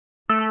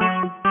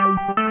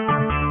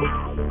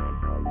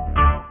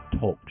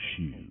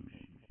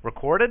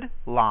Recorded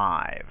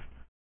live.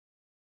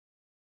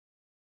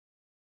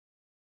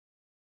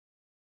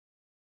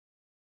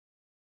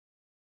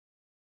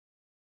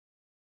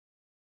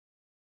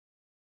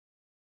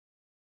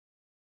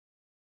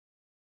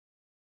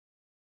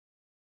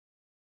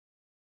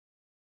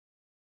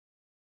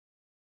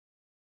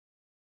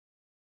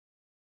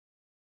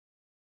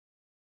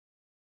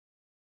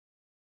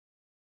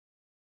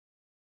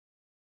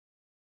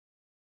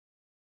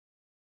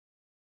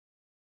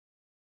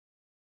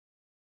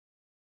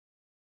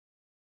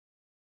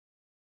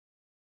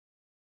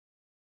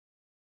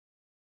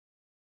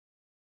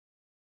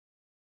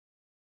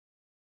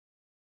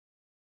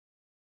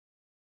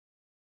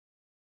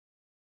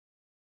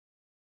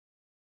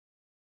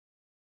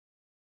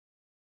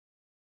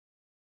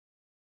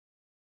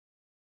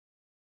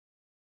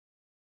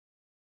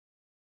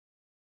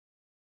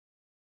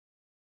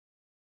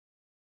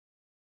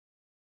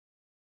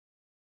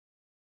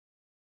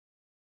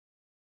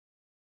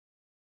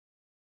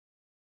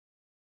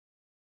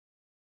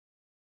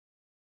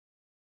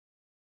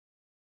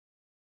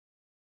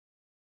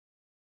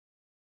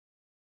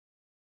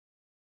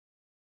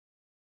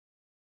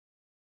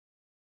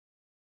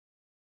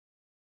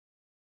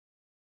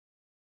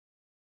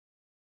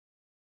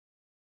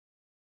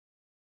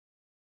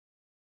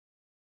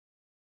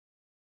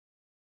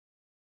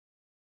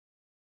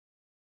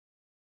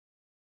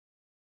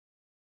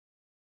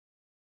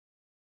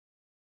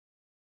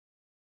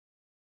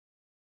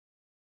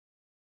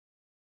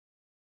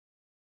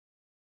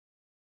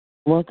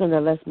 Welcome to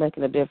Let's Make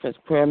a Difference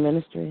Prayer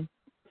Ministry.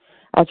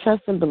 I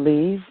trust and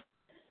believe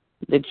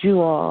that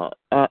you all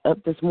are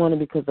up this morning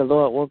because the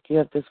Lord woke you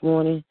up this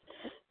morning.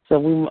 So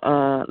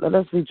let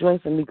us rejoice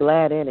and be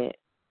glad in it.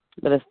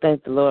 Let us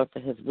thank the Lord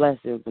for his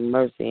blessings and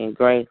mercy and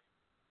grace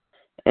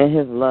and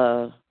his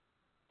love,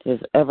 his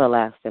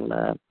everlasting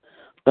love.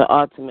 But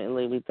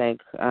ultimately, we thank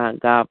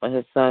God for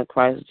his son,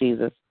 Christ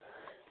Jesus,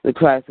 the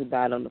Christ who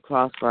died on the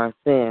cross for our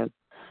sins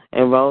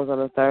and rose on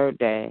the third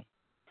day.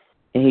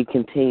 And he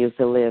continues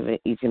to live in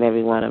each and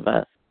every one of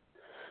us.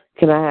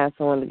 Can I have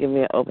someone to give me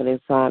an opening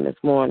song this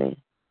morning?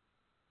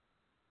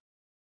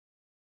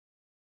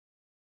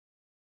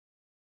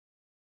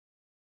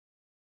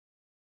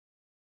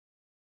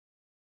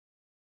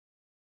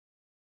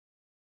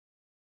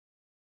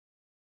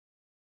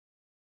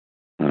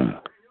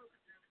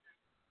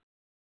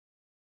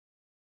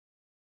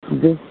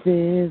 This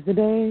is the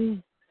day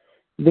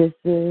that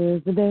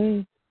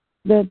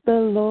the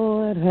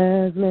Lord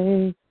has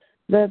made,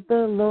 that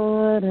the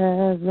Lord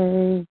has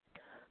made.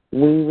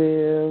 We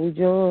will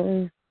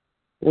rejoice,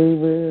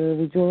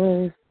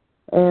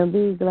 and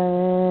be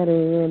glad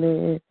in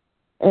it,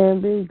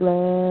 and be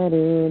glad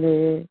in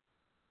it.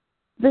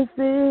 This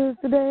is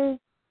the day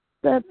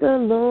that the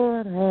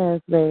Lord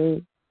has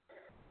made.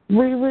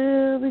 We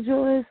will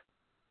rejoice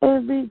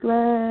and be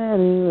glad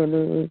in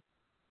it.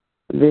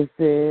 This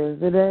is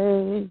the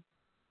day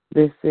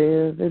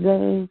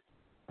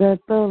that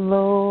the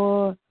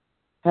Lord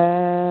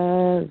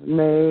has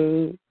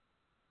made.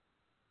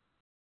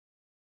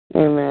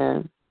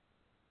 Amen.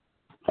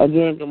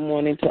 Again, good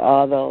morning to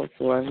all those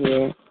who are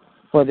here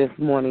for this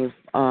morning's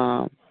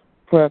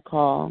prayer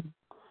call.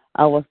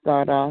 I will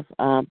start off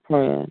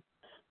praying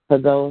for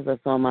those that's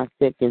on my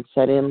sick and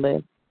shut-in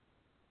list.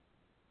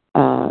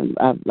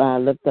 I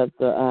lift up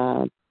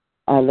those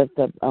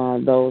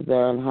that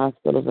are in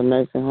hospitals and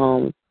nursing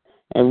homes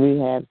and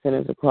rehab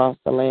centers across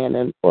the land,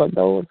 and for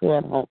those who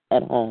are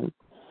at home.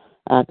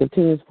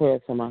 Continuous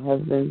prayers for my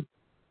husband,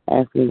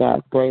 asking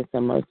God's grace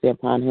and mercy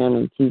upon him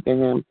and keeping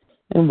him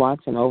and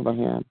watching over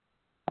him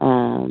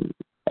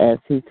as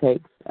he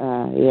takes.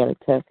 He had a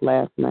test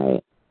last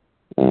night,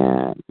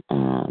 and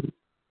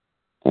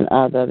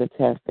all the other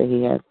tests that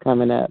he has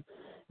coming up,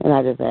 and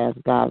I just ask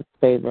God's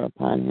favor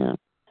upon him.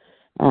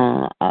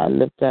 I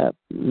lift up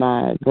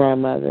my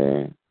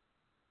grandmother,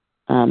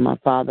 my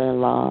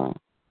father-in-law,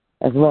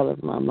 as well as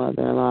my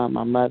mother-in-law,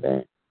 my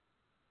mother.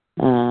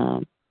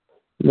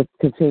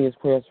 Continuous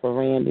prayers for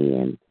Randy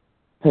and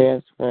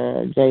prayers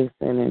for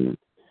Jason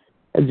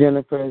and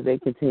Jennifer as they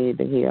continue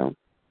to heal.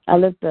 I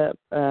lift up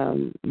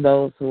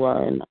those who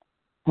are in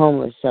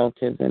homeless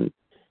shelters and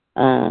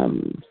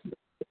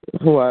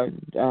who are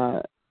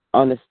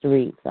on the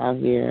streets out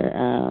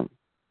here,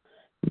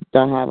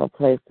 don't have a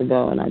place to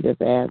go, and I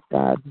just ask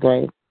God's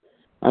grace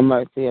and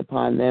mercy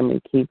upon them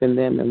and keeping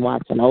them and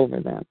watching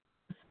over them.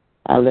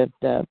 I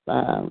lift up,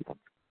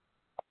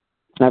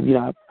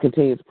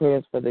 continuous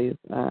prayers for these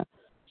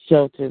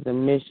shelters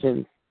and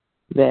missions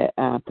that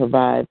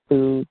provide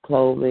food,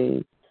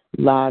 clothing,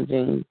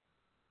 lodging,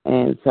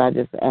 and so I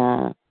just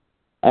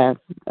ask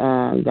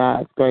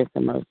God's grace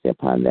and mercy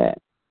upon that.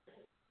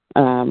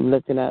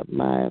 Lifting up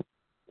my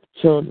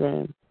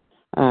children,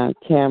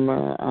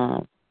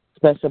 Camera,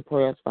 special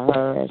prayers for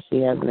her as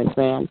she has an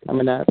exam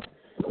coming up,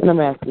 and I'm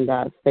asking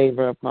God's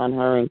favor upon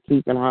her and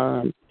keeping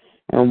her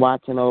and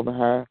watching over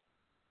her.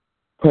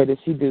 Pray that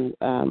she do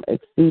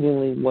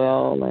exceedingly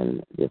well,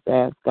 and just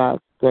ask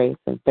God's grace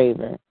and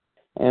favor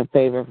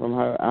from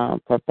her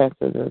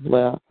professors as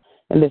well,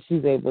 and that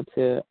she's able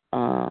to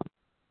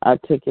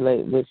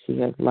articulate what she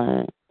has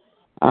learned.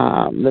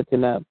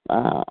 Looking up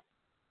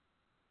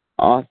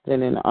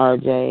Austin and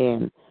RJ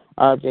and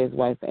RJ's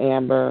wife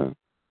Amber.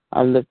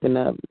 I'm lifting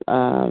up,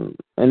 and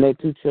their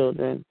 2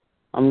 children.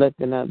 I'm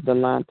lifting up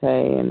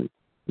Delonte and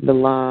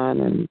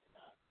Delon and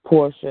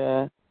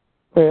Portia.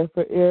 Prayer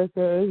for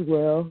Erica as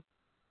well.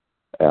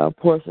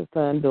 Portia's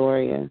son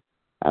Dorian.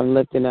 I'm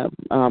lifting up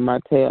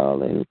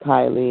Martell and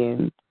Kylie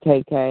and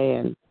KK,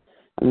 and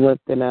I'm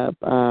lifting up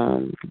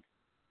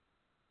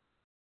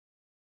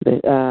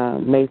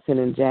Mason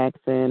and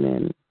Jackson,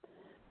 and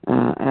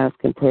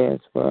asking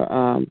prayers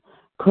for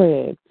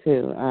Craig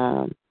too.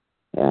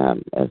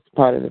 As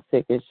part of the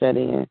sick and shut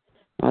in,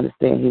 I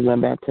understand he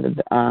went back to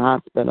the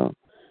hospital,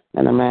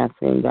 and I'm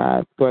asking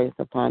God's grace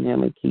upon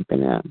him and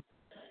keeping him.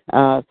 I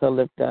also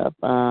lift up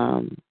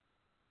my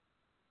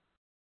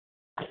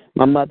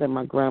mother,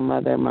 my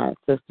grandmother, my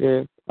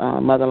sisters,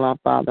 mother-in-law,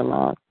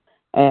 father-in-law,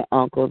 aunt,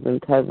 uncles,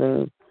 and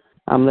cousins.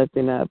 I'm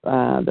lifting up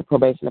the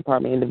probation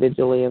department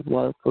individually as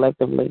well as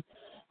collectively.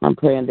 I'm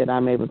praying that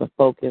I'm able to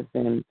focus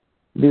and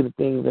do the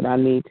things that I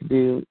need to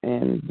do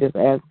and just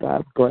ask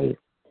God's grace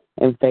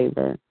and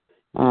favor.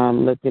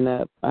 Lifting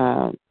up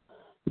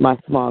my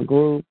small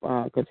group,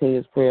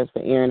 continuous prayers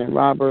for Aaron and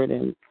Robert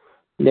and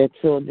their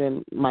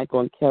children,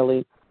 Michael and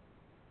Kelly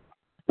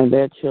and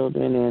their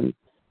children,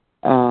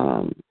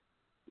 and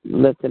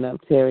lifting up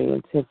Terry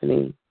and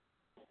Tiffany,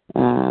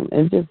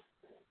 and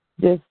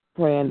just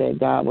praying that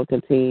God will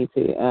continue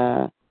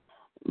to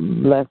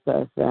bless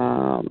us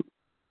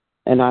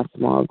in our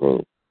small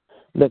group,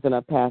 lifting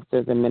up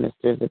pastors and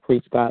ministers that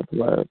preach God's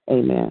word.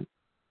 Amen.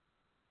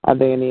 Are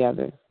there any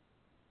others?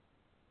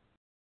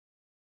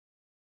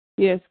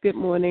 Yes, good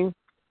morning.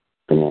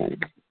 Good morning.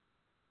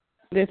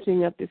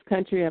 Lifting up this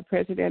country, our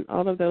president,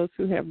 all of those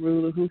who have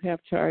rule or who have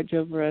charge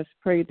over us,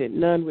 pray that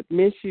none would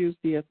misuse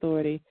the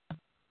authority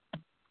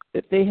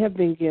that they have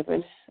been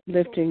given.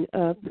 Lifting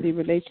up the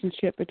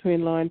relationship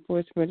between law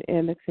enforcement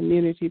and the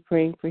community,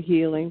 praying for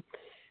healing,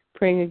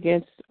 praying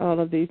against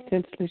all of these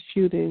senseless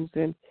shootings,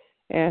 and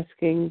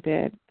asking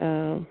that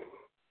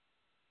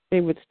they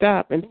would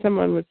stop and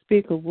someone would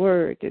speak a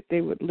word, that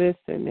they would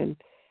listen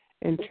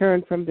and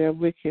turn from their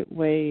wicked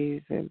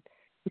ways and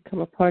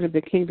become a part of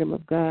the kingdom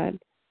of God.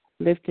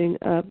 Lifting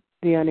up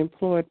the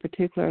unemployed,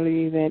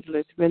 particularly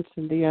Evangelist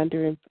Vincent,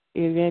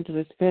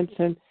 Evangelist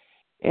Vincent,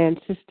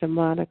 and Sister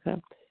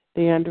Monica,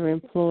 the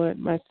underemployed,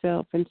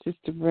 myself and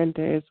Sister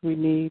Brenda, as we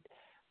need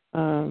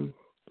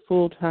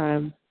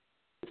full-time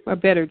or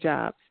better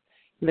jobs.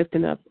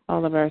 Lifting up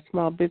all of our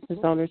small business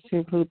owners to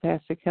include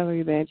Pastor Keller,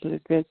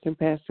 Evangelist Vincent,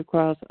 Pastor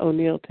Cross,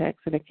 O'Neill, Tax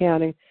and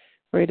Accounting,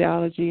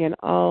 Radiology, and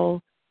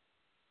all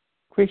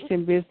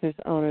Christian business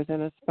owners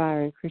and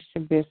aspiring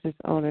Christian business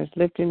owners.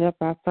 Lifting up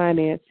our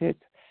finances,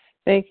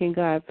 thanking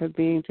God for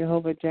being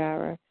Jehovah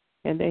Jireh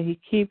and that he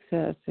keeps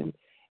us, and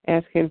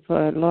asking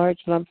for large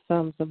lump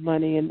sums of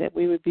money and that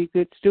we would be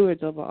good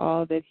stewards over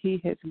all that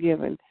he has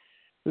given.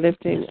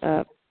 Lifting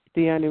up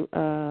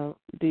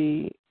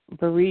the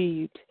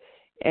bereaved,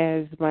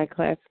 as my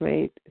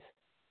classmate's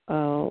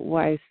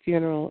wife's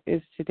funeral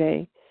is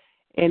today,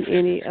 and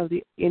any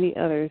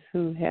others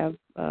who have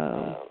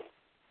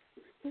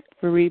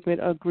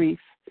bereavement or grief,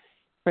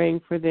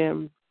 praying for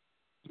them,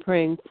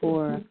 praying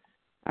for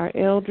our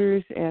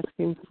elders,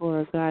 asking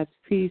for God's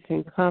peace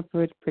and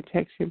comfort,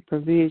 protection,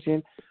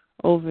 provision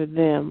over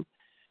them,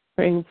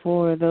 praying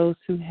for those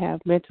who have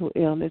mental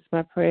illness.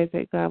 My prayer is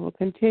that God will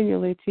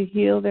continually to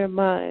heal their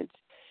minds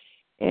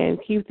and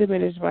keep them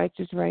in his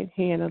righteous right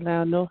hand,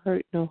 allow no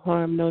hurt, no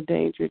harm, no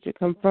danger to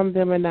come from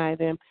them or nigh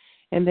them,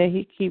 and that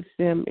he keeps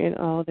them in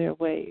all their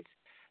ways.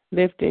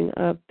 Lifting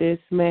up this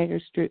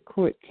magistrate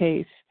court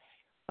case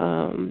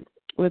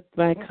with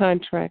my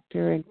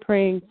contractor, and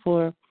praying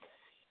for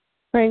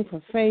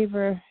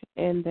favor,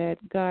 and that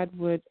God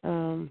would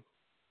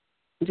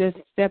just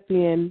step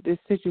in this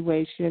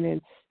situation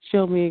and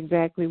show me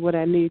exactly what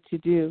I need to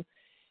do,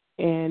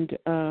 and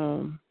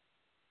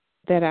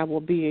that I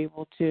will be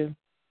able to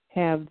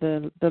have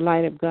the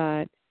light of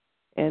God,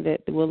 and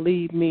that will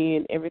lead me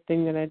in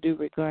everything that I do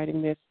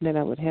regarding this, and that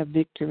I would have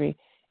victory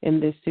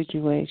in this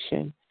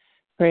situation.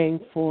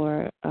 Praying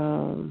for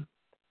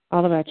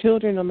all of our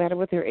children, no matter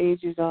what their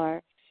ages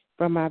are,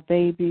 from our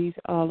babies,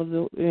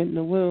 in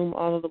the womb,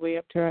 all of the way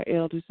up to our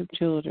elders of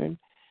children.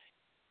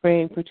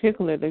 Praying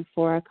particularly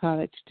for our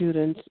college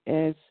students,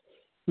 as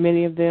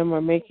many of them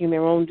are making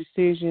their own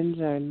decisions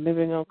and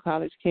living on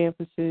college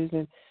campuses,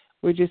 and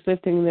we're just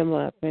lifting them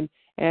up and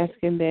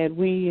asking that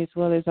we, as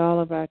well as all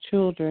of our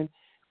children,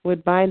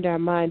 would bind our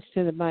minds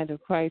to the mind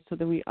of Christ, so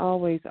that we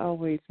always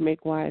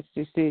make wise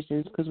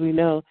decisions, because we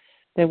know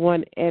that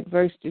one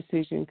adverse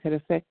decision could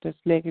affect us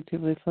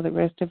negatively for the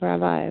rest of our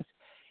lives.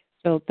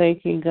 So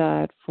thanking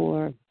God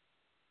for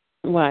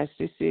wise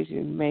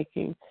decision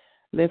making.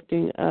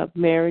 Lifting up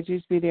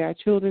marriages, be they our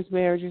children's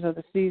marriages or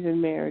the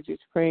seasoned marriages,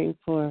 praying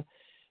for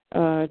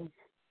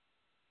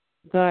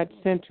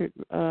God-centered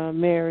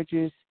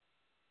marriages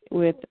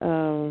with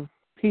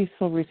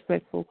peaceful,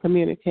 respectful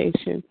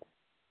communication.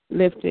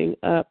 Lifting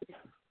up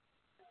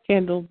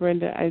Kendall,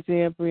 Brenda,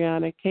 Isaiah,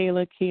 Brianna,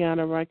 Kayla,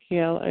 Kiana,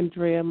 Raquel,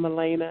 Andrea,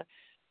 Melena,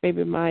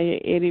 Baby Maya,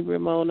 Eddie,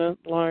 Ramona,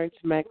 Lawrence,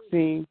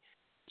 Maxine,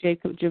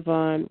 Jacob,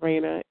 Javon,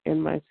 Raina,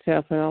 and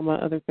myself and all my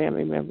other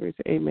family members.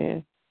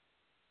 Amen.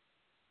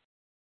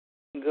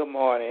 Good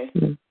morning.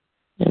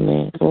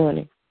 Amen. Good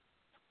morning.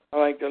 I'd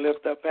like to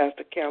lift up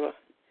Pastor Keller,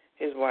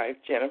 his wife,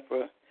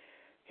 Jennifer,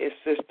 his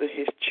sister,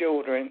 his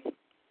children,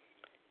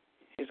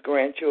 his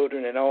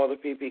grandchildren, and all the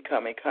people he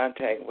come in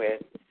contact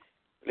with.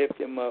 Lift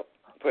him up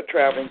for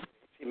traveling.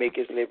 He make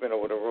his living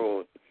over the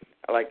road.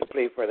 I'd like to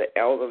pray for the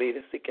elderly,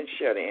 the sick and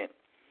shut in.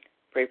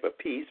 Pray for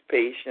peace,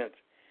 patience,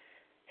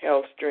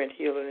 health, strength,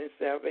 healing, and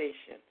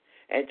salvation,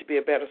 and to be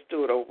a better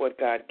steward over what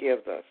God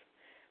gives us.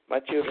 My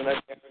children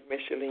are Derek,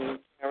 Micheline,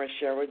 Sharon,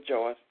 Cheryl,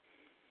 Joyce,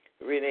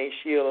 Renee,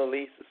 Sheila,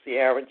 Lisa,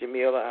 Sierra,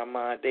 Jamila,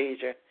 Armand,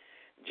 Deja,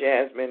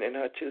 Jasmine, and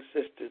her two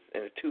sisters,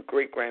 and the two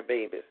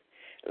great-grandbabies,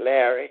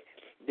 Larry,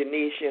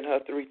 Denisha, and her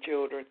three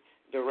children,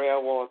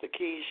 Darrell, Walter,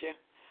 Keisha,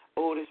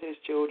 Otis, his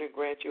children,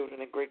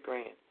 grandchildren, and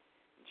great-grand,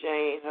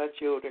 Jane, her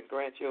children,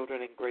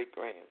 grandchildren, and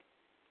great-grand,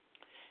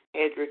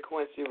 Edric,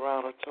 Quincy,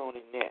 Ronald,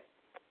 Tony, Nett,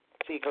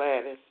 T.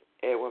 Gladys,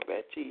 Edward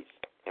Baptiste,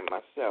 and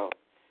myself,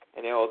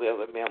 and all the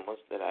other members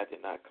that I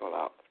did not call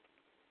out.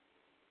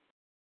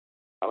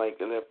 I'd like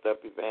to lift up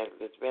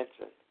Evangelist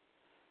Vincent,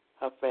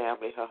 her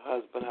family, her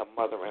husband, her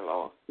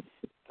mother-in-law.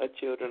 Her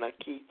children are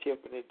Keith,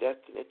 Tiffany,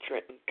 Destiny,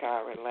 Trenton,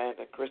 Kyron,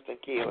 Landon, Kristen,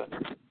 Keeler,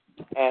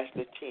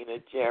 Ashley, Tina,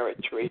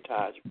 Jared, Trey,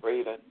 Taj,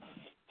 Braden,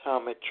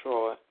 Tommy,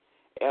 Troy,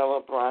 Ella,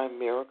 Brian,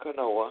 Miracle,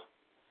 Noah,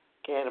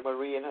 Candy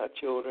Marie and her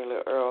children,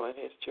 Little Earl and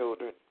his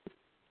children,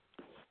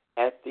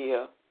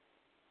 Athea,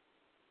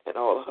 and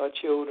all of her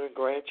children,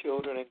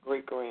 grandchildren, and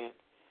great-grand.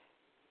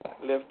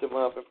 Lift them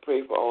up and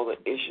pray for all the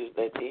issues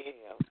that they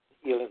have,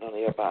 healing on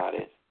their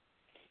bodies.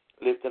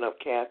 Lifting up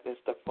Kathy and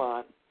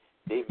Stefan,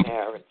 their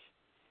marriage,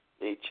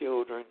 their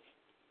children,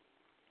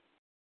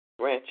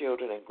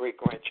 grandchildren, and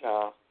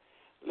great-grandchild.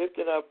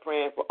 Lifting up,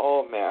 praying for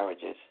all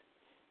marriages,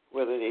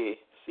 whether they're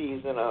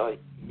seasoned or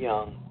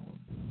young.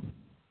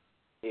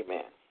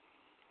 Amen.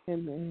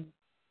 Amen.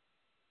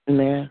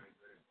 Amen.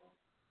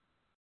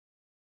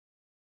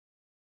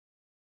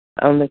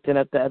 I'm lifting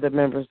up the other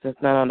members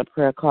that's not on the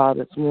prayer call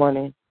this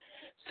morning.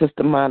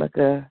 Sister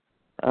Monica,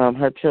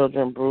 her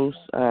children, Bruce,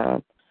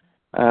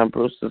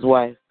 Bruce's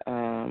wife,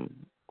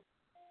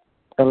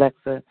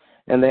 Alexa,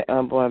 and their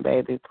unborn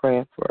baby,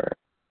 praying for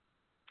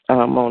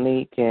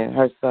Monique and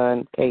her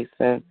son,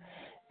 Kason,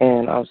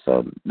 and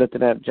also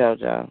lifting up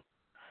JoJo.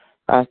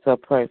 I also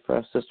pray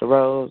for Sister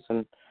Rose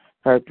and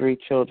her three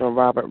children,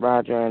 Robert,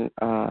 Roger,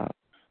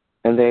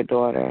 and their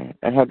daughter,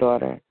 and her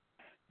daughter,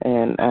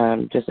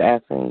 and just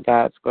asking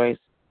God's grace,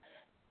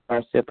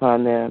 mercy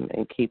upon them,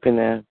 and keeping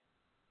them.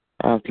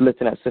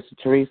 Lifting up Sister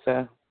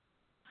Teresa,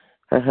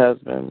 her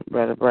husband,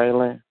 Brother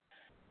Braylon,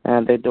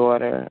 and their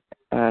daughter,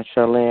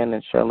 Charlene,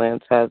 and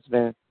Charlene's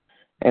husband,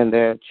 and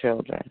their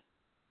children.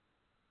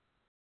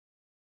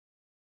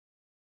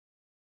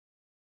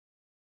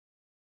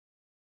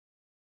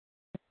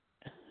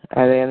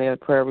 Are there any other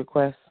prayer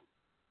requests?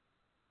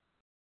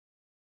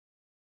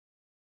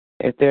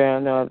 If there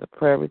are no other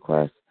prayer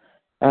requests,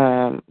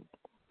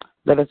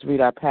 let us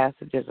read our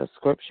passages of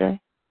Scripture.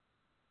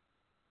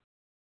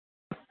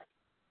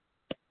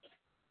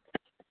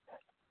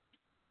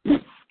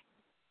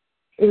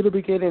 In the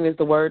beginning is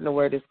the Word, and the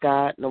Word is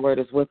God, and the Word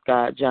is with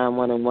God, John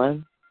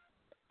 1:1.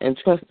 And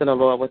trust in the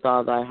Lord with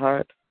all thy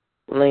heart.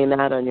 Lean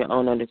not on your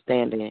own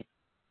understanding.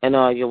 In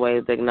all your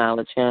ways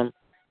acknowledge him.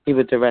 He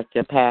will direct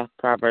your path,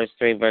 Proverbs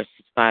 3, verses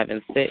 5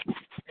 and 6.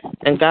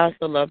 And God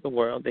so loved the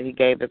world that he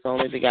gave his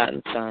only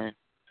begotten Son,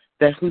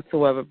 that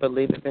whosoever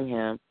believeth in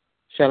him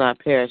shall not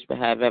perish but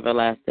have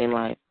everlasting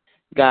life.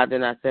 God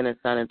did not send his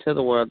Son into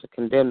the world to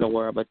condemn the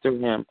world, but through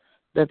him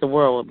that the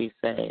world will be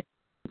saved.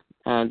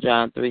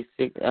 John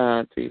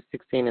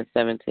 3:16 and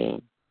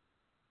 17.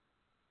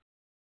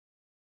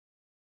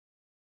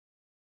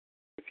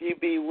 If you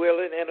be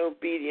willing and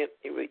obedient,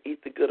 you will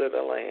eat the good of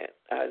the land.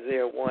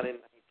 Isaiah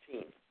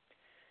 1:19.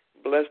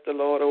 Bless the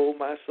Lord, O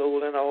my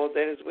soul, and all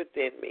that is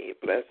within me.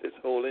 Bless his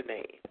holy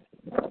name.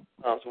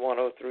 Psalms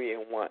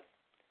 103:1.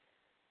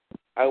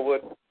 I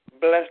would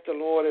bless the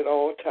Lord at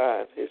all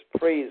times. His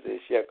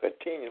praises shall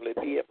continually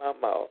be in my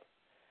mouth.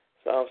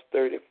 Psalms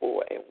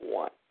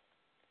 34:1.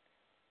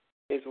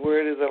 His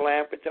word is a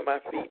lamp unto my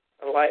feet,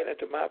 a light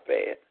unto my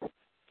path.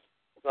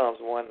 Psalms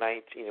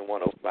 119 and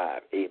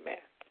 105.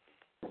 Amen.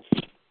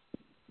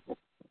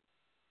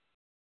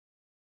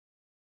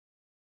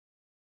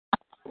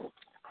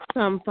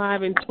 Psalm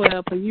 5 and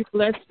 12. For you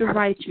bless the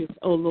righteous,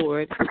 O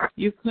Lord.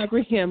 You cover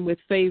him with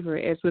favor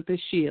as with a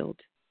shield.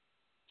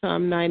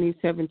 Psalm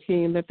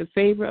 90:17. Let the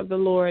favor of the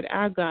Lord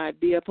our God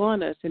be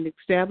upon us, and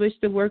establish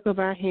the work of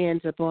our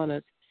hands upon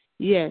us.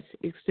 Yes,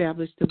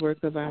 establish the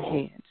work of our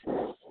hands.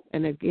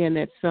 And again,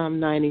 that's Psalm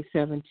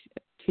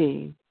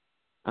 90:17.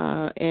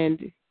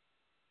 And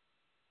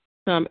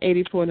Psalm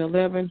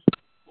 84:11.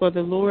 For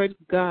the Lord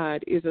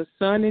God is a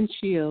sun and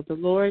shield. The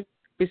Lord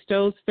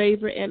bestows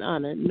favor and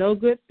honor. No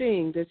good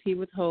thing does he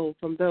withhold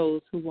from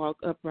those who walk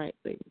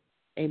uprightly.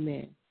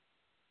 Amen.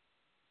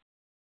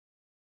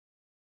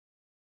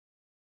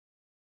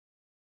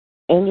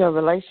 In your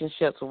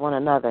relationships with one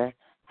another,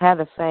 have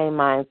the same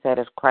mindset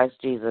as Christ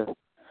Jesus,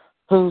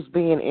 whose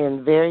being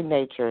in very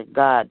nature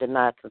God did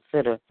not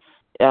consider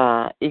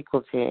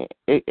equality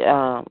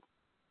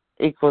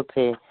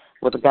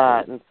with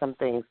God and some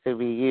things to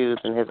be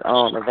used in his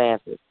own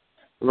advantage.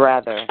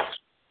 Rather,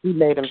 he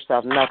made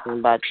himself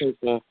nothing by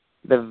taking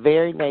the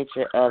very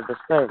nature of the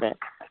servant,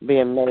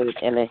 being made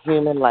in a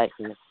human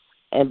likeness,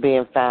 and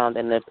being found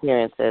in the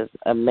appearance as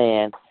a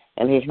man,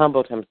 and he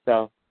humbled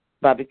himself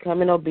by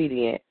becoming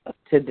obedient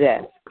to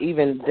death,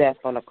 even death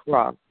on a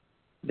cross.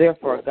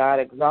 Therefore, God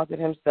exalted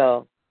him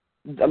to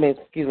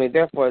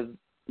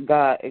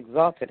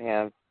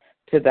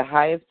the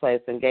highest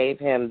place and gave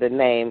him the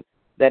name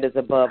that is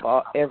above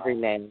every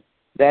name.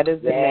 That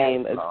is the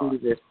name of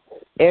Jesus.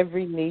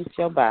 Every knee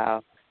shall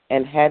bow,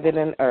 in heaven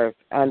and earth,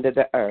 under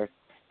the earth,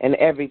 and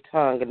every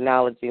tongue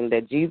acknowledging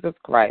that Jesus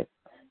Christ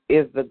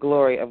is the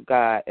glory of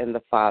God and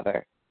the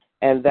Father.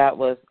 And that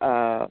was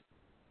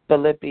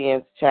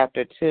Philippians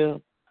chapter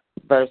 2,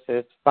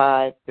 verses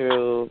 5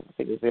 through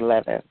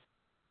 11.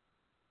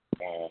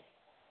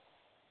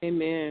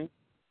 Amen.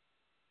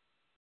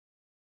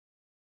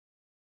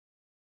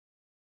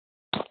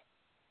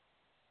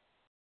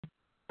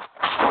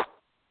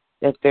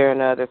 If there are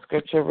no other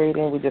scripture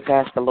reading, we just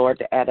ask the Lord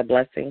to add a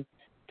blessing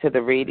to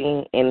the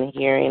reading and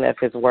hearing of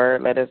his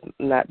word. Let us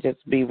not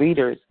just be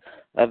readers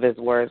of his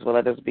words, but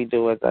let us be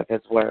doers of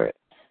his word.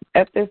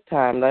 At this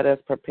time, let us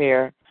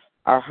prepare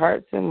our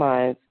hearts and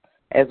minds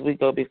as we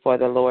go before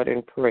the Lord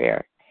in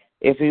prayer.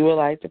 If you would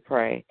like to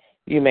pray,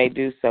 you may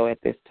do so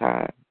at this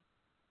time.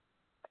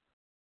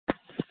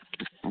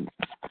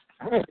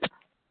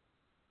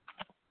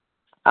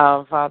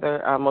 Our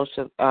Father, our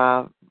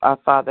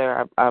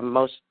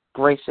most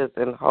gracious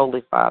and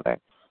holy Father,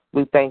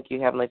 we thank you,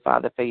 Heavenly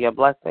Father, for your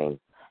blessing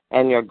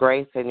and your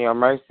grace and your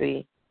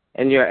mercy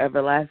and your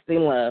everlasting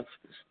love.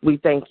 We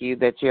thank you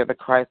that you're the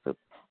Christ.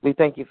 We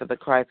thank you for the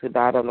Christ who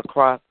died on the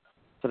cross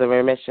for the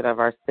remission of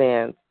our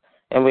sins,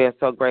 and we are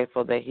so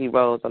grateful that he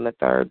rose on the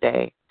third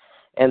day,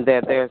 and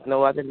that there is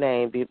no other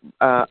name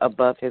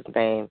above his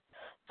name.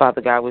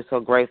 Father God, we're so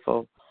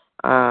grateful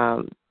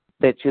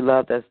that you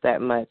loved us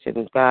that much,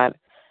 and God,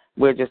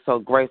 we're just so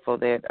grateful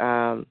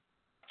that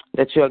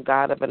you're a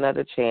God of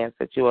another chance,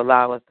 that you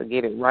allow us to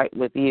get it right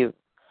with you.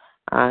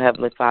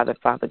 Heavenly Father,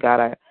 Father God,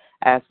 I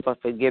ask for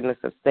forgiveness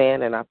of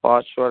sin, and I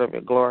fall short of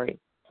your glory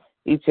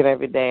each and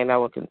every day, and I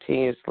will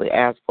continuously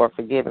ask for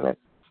forgiveness.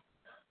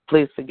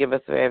 Please forgive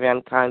us for every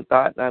unkind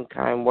thought,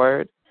 unkind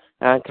word,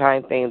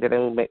 unkind thing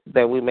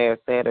that we may have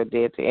said or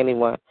did to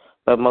anyone,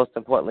 but most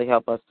importantly,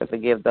 help us to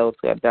forgive those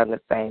who have done the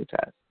same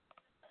to us.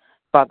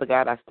 Father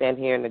God, I stand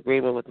here in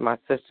agreement with my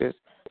sisters.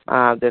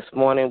 This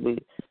morning we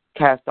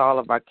cast all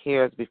of our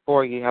cares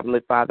before you,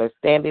 Heavenly Father,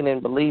 standing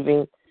and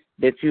believing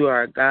that you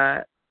are a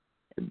God,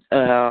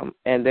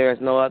 and there is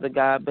no other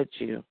God but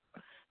you.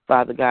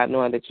 Father God,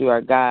 knowing that you are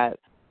a God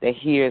that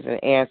hears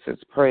and answers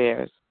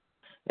prayers.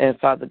 And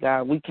Father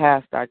God, we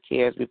cast our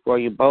cares before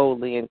you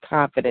boldly and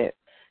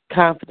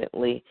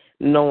confidently,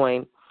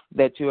 knowing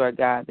that you are a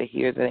God that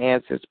hears and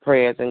answers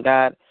prayers. And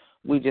God,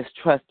 we just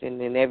trust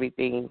in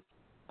everything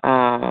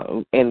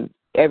in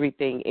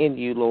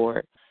you,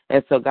 Lord.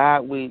 And so,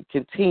 God, we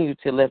continue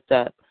to lift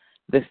up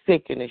the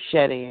sick and the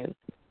shut-in.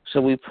 So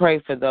we pray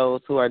for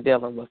those who are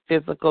dealing with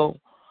physical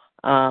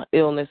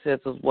illnesses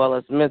as well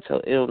as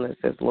mental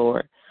illnesses,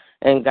 Lord.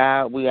 And,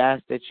 God, we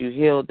ask that you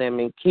heal them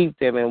and keep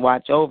them and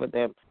watch over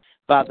them.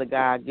 Father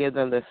God, give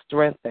them the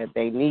strength that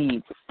they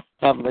need,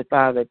 Heavenly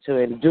Father, to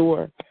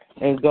endure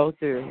and go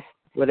through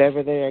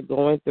whatever they are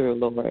going through,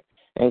 Lord.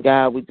 And,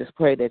 God, we just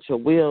pray that your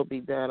will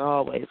be done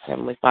always,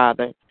 Heavenly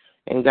Father.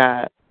 And,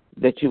 God,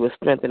 that you will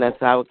strengthen us.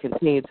 I will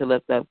continue to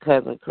lift up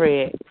Cousin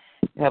Craig,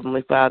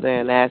 Heavenly Father,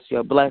 and ask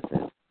your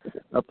blessings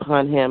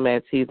upon him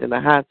as he's in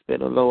the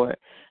hospital, Lord.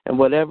 And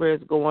whatever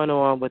is going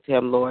on with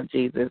him, Lord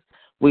Jesus,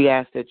 we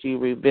ask that you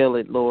reveal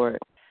it, Lord.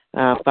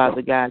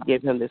 Father God,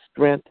 give him the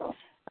strength.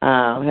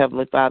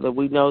 Heavenly Father,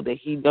 we know that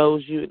he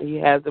knows you and he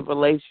has a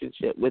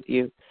relationship with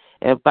you.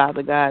 And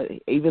Father God,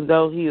 even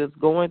though he is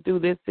going through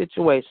this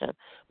situation,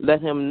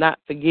 let him not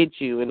forget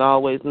you, and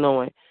always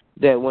knowing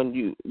that when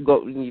you're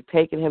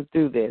taking him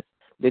through this,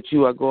 that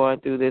you are going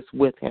through this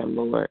with him,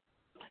 Lord.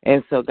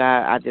 And so,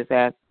 God, I just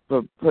ask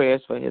for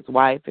prayers for his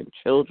wife and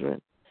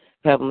children,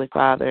 Heavenly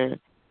Father,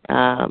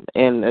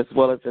 and as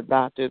well as the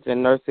doctors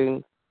and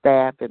nursing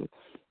staff, and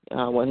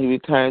when he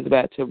returns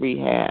back to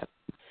rehab.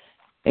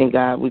 And,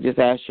 God, we just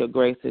ask your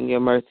grace and your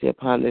mercy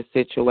upon this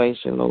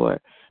situation, Lord.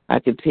 I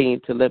continue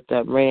to lift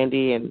up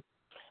Randy and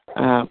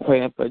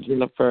praying for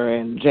Jennifer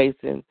and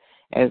Jason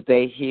as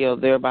they heal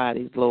their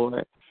bodies,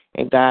 Lord.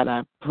 And, God,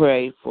 I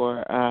pray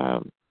for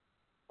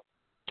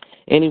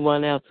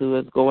anyone else who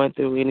is going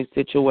through any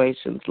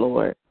situations,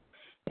 Lord.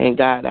 And,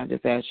 God, I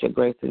just ask your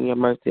grace and your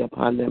mercy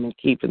upon them and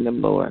keeping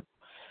them, Lord.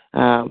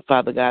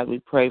 Father God, we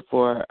pray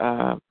for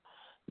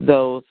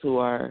those who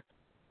are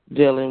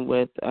dealing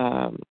with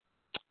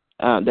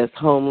that's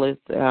homeless.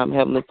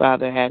 Heavenly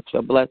Father, ask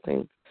your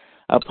blessings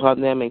upon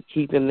them and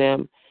keeping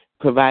them,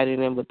 providing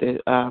them with the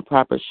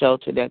proper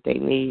shelter that they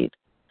need.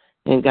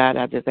 And God,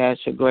 I just ask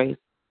your grace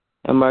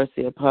and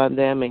mercy upon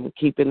them and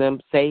keeping them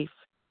safe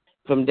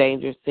from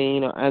danger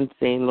seen or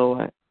unseen,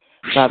 Lord.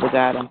 Father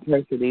God, I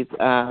pray for these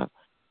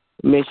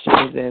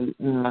missions and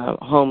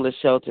homeless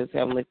shelters,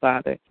 Heavenly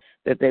Father,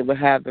 that they will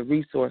have the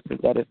resources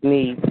that is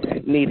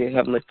needed,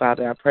 Heavenly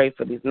Father. I pray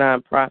for these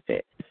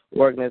nonprofit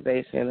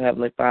organizations,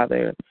 Heavenly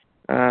Father,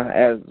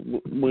 as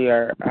we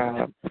are,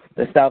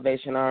 the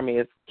Salvation Army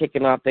is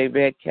kicking off their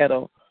Red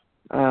Kettle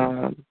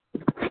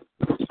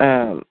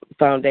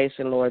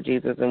Foundation, Lord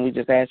Jesus, and we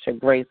just ask your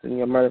grace and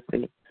your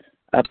mercy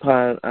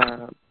upon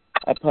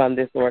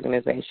this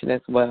organization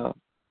as well.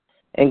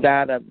 And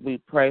God, we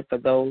pray for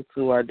those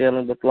who are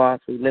dealing with loss.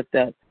 We lift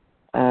up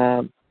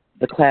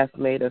the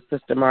classmate of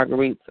Sister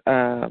Marguerite's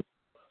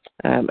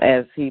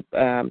as he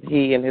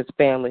and his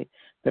family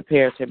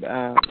prepare to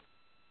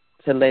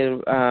lay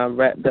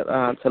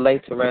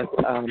to rest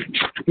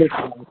his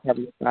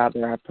Heavenly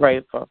Father. I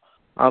pray for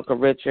Uncle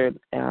Richard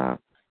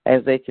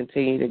as they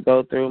continue to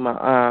go through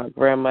my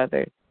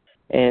grandmother.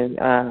 And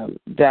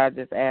God,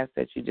 just ask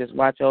that you just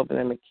watch over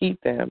them and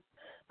keep them.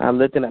 I'm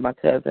looking at my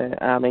cousin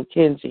and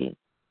Kenji,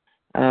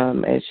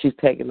 as she's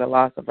taking the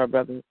loss of her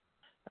brother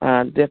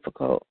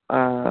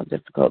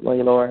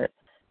difficultly, Lord.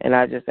 And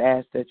I just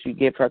ask that you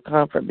give her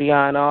comfort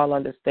beyond all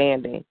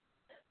understanding,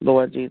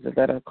 Lord Jesus.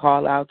 Let her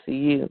call out to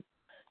you,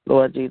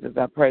 Lord Jesus.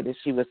 I pray that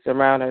she would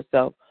surround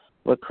herself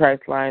with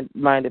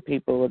Christ-minded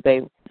people, that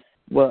they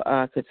will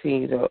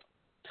continue to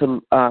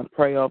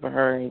pray over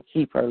her and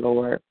keep her,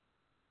 Lord.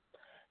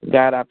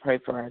 God, I pray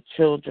for our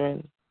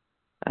children.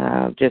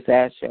 Just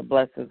ask your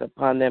blessings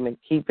upon them and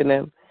keeping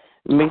them.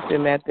 Meet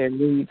them at their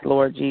needs,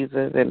 Lord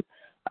Jesus. And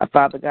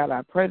Father God,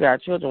 I pray that our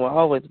children will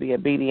always be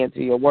obedient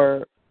to your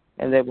word,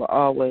 and they will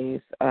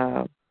always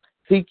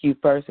seek you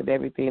first in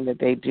everything that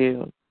they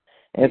do.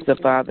 And so,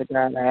 Father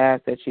God, I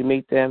ask that you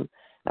meet them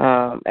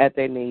at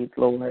their needs,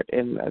 Lord.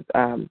 And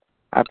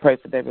I pray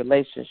for their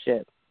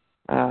relationship,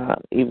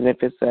 even if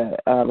it's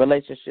a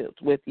relationship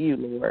with you,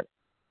 Lord.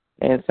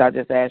 And so I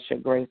just ask your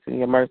grace and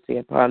your mercy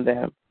upon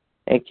them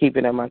and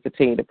keeping them. I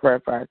continue to pray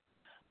for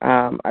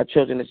our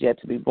children that's yet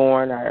to be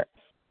born, our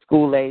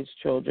school-age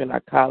children,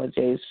 our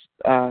college-age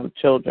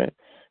children,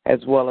 as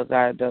well as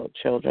our adult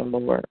children,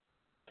 Lord.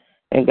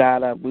 And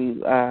God,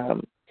 we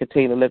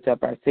continue to lift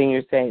up our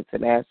senior saints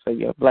and ask for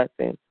your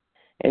blessings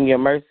and your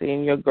mercy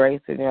and your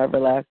grace and your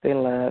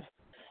everlasting love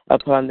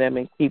upon them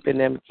and keeping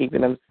them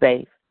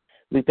safe.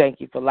 We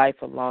thank you for life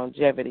and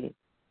longevity.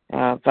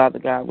 Father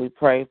God, we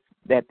pray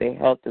that their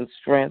health and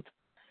strength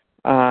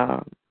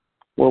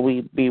will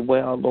we be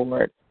well,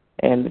 Lord.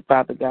 And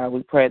Father God,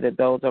 we pray that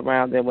those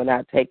around them will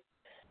not take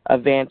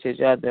advantage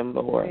of them,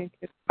 Lord.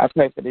 I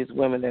pray for these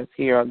women that's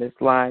here on this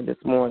line this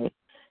morning,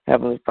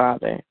 Heavenly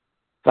Father.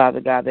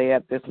 Father God, they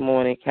up this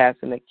morning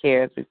casting the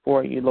cares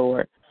before you,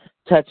 Lord,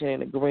 touching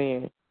and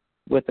agreeing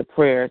with the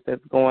prayers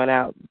that's going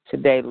out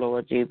today,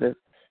 Lord Jesus,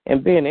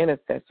 and being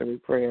intercessory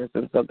prayers.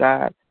 And so,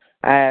 God,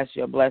 I ask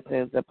your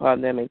blessings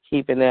upon them and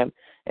keeping them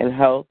in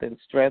health and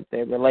strength,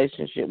 their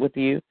relationship with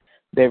you,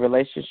 their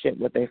relationship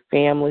with their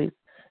families,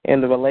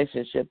 and the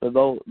relationship of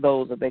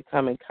those that they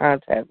come in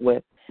contact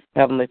with,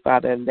 Heavenly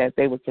Father, and that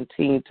they would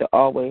continue to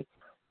always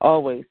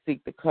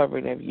seek the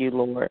covering of you,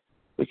 Lord.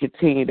 We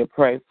continue to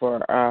pray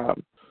for our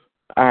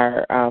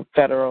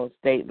federal,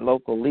 state, and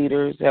local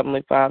leaders,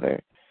 Heavenly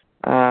Father.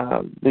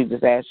 We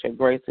just ask your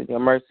grace and your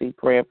mercy,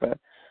 praying for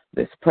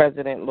this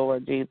president,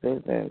 Lord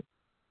Jesus, and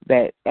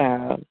that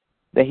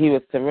he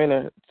would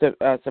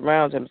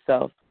surround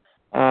himself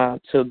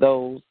to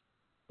those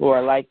who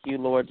are like you,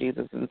 Lord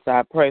Jesus. And so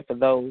I pray for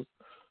those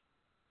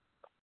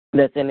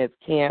that's in his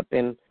camp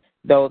and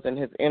those in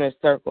his inner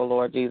circle,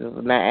 Lord Jesus.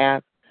 And I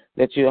ask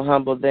that you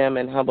humble them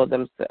and humble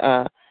them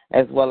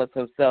as well as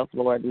himself,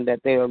 Lord, and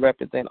that they will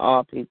represent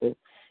all people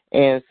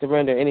and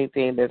surrender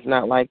anything that's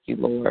not like you,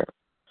 Lord.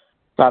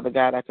 Father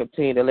God, I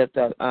continue to lift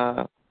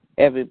up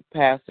every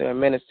pastor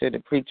and minister to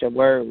preach a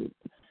word.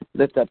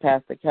 Lift up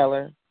Pastor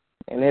Keller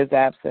in his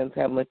absence,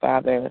 Heavenly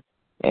Father,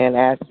 and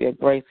ask your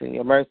grace and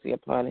your mercy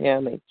upon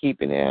him and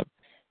keeping him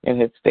and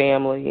his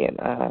family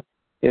and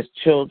his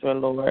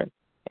children, Lord,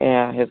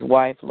 and his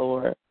wife,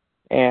 Lord,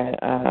 and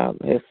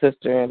his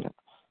sister and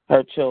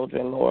her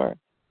children, Lord,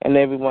 and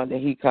everyone that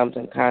he comes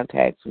in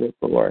contact with,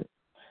 Lord.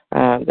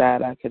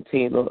 God, I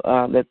continue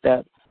to lift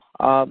up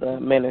all the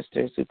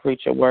ministers who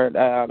preach your word,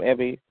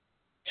 every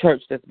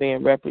church that's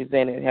being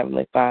represented,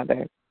 Heavenly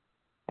Father.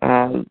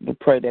 We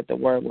pray that the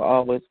word will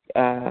always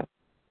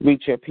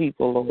reach your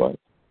people, Lord.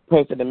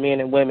 Pray for the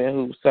men and women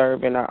who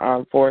serve in our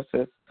armed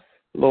forces,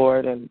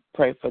 Lord, and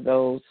pray for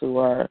those who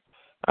are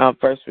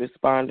first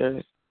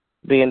responders,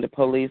 being the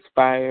police,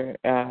 fire,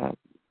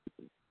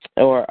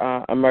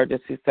 or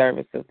emergency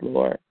services,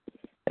 Lord.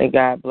 And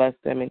God bless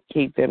them and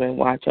keep them and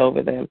watch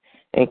over them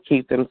and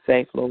keep them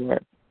safe,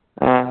 Lord.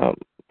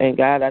 And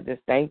God, I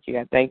just thank you.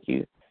 I thank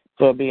you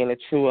for being a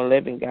true and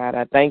living God.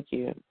 I thank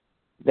you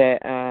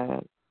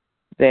that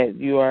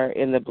you are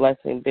in the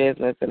blessing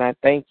business, and I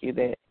thank you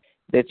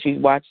that you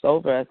watched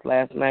over us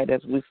last night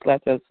as we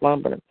slept in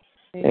slumber.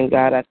 And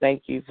God, I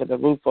thank you for the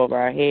roof over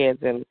our heads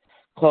and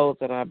clothes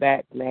on our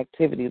backs and the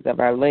activities of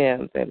our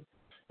limbs.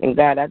 And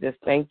God, I just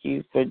thank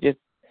you for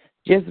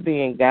just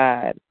being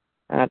God.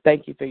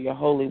 Thank you for your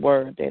holy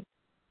word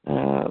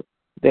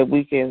that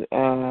we can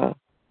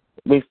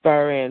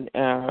refer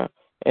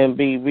and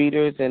be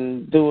readers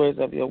and doers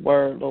of your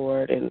word,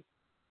 Lord.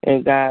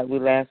 And God,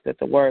 we ask that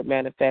the word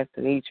manifest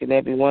in each and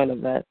every one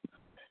of us.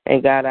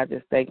 And God, I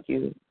just thank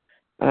you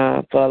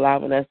for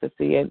allowing us to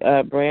see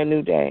a brand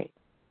new day,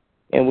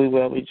 and we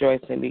will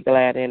rejoice and be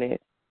glad in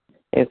it.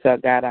 And so,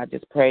 God, I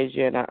just praise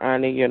you and I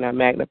honor you and I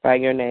magnify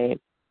your name.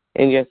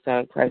 In your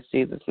Son, Christ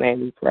Jesus'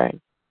 name we pray.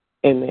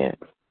 Amen.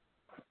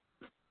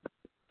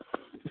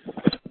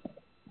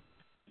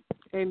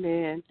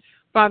 Amen.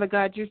 Father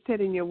God, you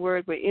said in your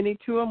word, where any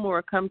two or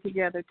more come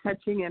together,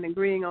 touching and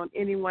agreeing on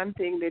any one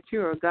thing, that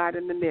you are God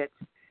in the midst.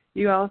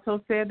 You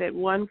also said that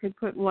one could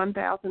put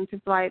 1,000 to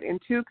flight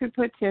and two could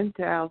put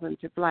 10,000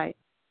 to flight,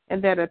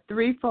 and that a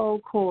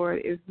threefold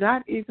cord is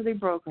not easily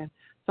broken.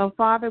 So,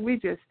 Father, we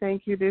just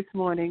thank you this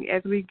morning.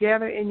 As we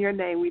gather in your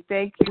name, we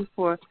thank you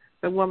for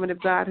the woman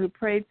of God who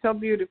prayed so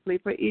beautifully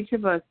for each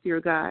of us, dear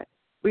God.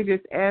 We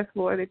just ask,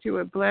 Lord, that you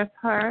would bless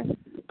her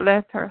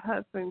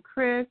husband,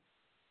 Chris,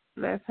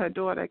 bless her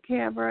daughter,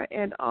 Canberra,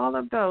 and all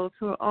of those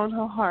who are on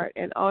her heart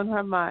and on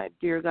her mind,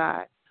 dear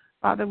God.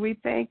 Father, we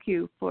thank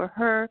you for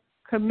her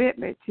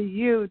commitment to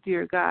you,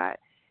 dear God,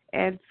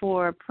 and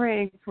for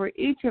praying for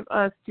each of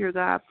us, dear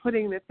God,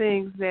 putting the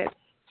things that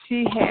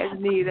she has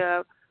need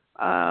of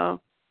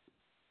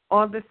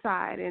on the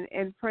side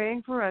and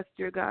praying for us,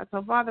 dear God.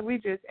 So, Father, we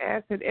just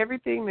ask that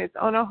everything that's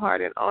on her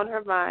heart and on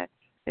her mind,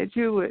 that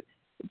you would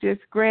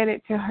just grant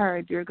it to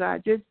her, dear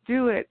God. Just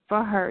do it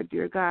for her,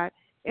 dear God,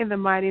 in the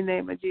mighty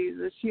name of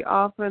Jesus. She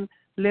often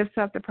lifts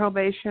up the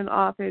probation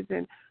office,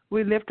 and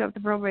we lift up the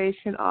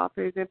probation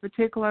office, and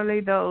particularly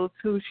those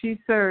who she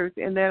serves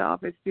in that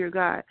office, dear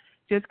God.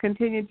 Just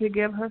continue to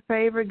give her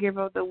favor, give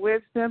her the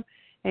wisdom,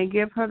 and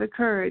give her the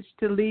courage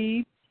to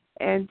lead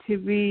and to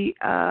be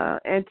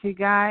and to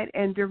guide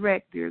and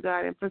direct, dear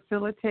God, and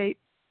facilitate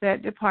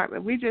that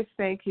department. We just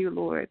thank you,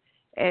 Lord,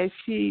 as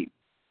she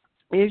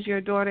is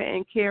your daughter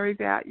and carries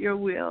out your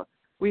will.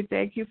 We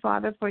thank you,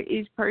 Father, for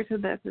each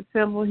person that's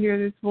assembled here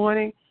this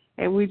morning,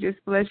 and we just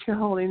bless your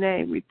holy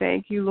name. We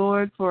thank you,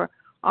 Lord, for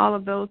all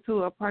of those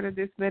who are part of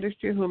this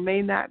ministry who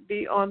may not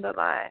be on the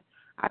line.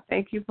 I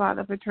thank you,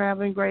 Father, for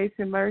traveling grace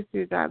and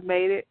mercy as I've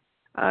made it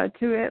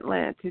to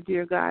Atlanta,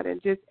 dear God,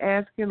 and just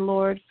asking,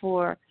 Lord,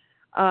 for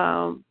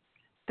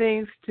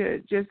things to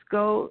just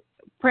go,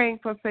 praying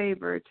for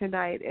favor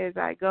tonight as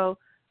I go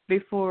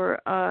before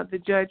the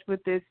judge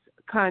with this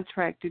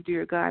contractor,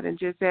 dear God, and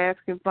just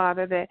asking,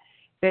 Father,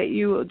 that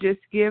you will just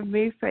give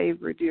me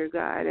favor, dear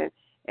God,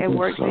 and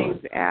work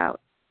things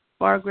out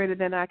far greater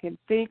than I can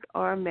think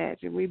or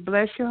imagine. We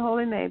bless your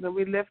holy name, and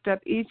we lift up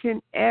each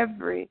and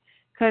every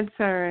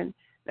concern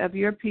of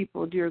your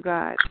people, dear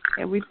God.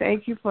 And we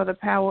thank you for the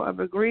power of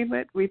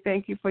agreement. We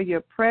thank you for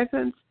your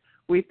presence.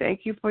 We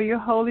thank you for your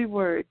holy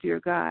word, dear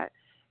God.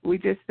 We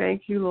just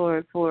thank you,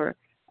 Lord, for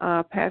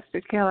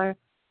Pastor Keller,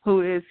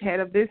 who is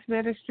head of this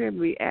ministry.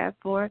 We ask,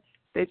 Lord,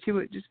 that you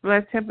would just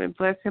bless him and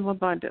bless him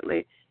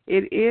abundantly.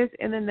 It is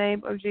in the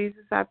name of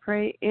Jesus I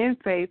pray in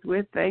faith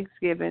with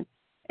thanksgiving.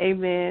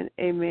 Amen,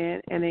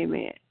 amen, and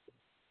amen.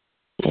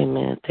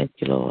 Amen. Thank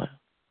you, Lord.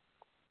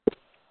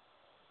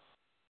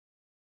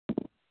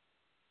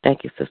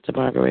 Thank you, Sister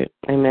Margaret.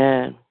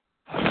 Amen.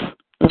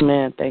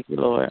 Amen. Thank you,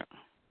 Lord.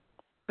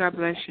 God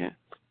bless you.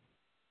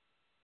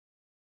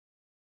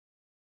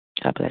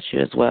 God bless you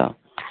as well.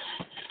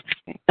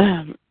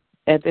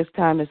 At this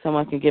time, if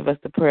someone can give us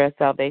the prayer of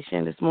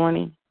salvation this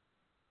morning.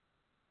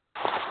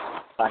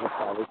 Father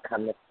God, we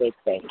come to say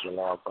thank you,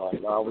 Lord God.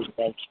 Lord, we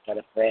thank you for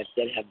the prayers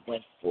that have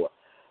went forth.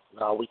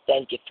 Lord, we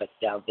thank you for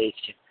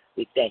salvation.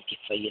 We thank you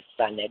for your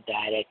Son that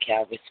died at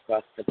Calvary's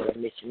cross for the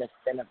remission of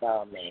sin of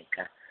all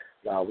mankind.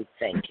 Lord, we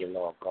thank you,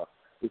 Lord God.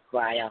 We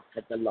cry out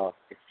for the lost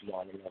this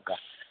morning, Lord God.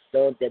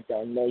 Those that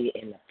don't know you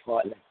in the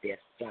pardon of their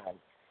sins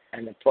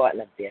and the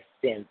pardon of their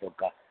sins, Lord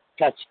God.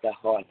 Touch the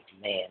heart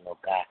of man, Lord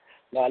God.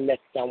 Lord, let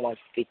someone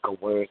speak a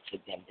word to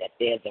them that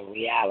there's a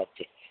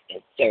reality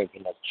in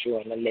serving a true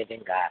and a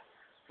living God.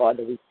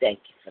 Father, we thank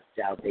you for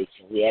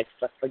salvation. We ask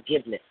for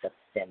forgiveness of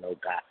sin, oh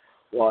God.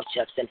 Wash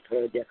us and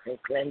purge us and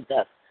cleanse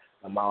us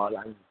from all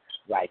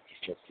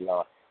unrighteousness,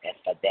 Lord. And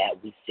for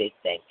that we say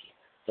thank you.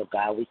 So,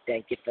 God, we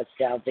thank you for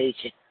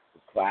salvation.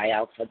 We cry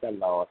out for the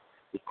Lord.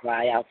 We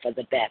cry out for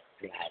the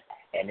backslider.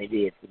 And it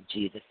is in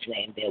Jesus'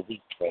 name that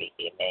we pray.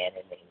 Amen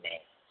and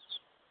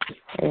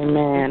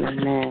amen. Amen.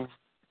 Amen.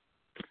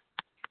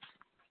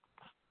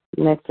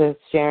 Next is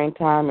sharing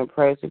time and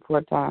praise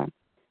report time.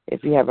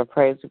 If you have a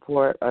praise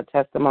report or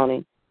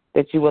testimony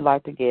that you would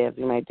like to give,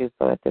 you may do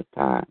so at this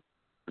time.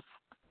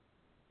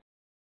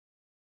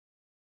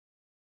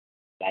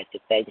 I'd like to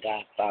thank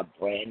God for a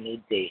brand new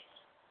day.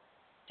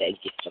 Thank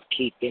you for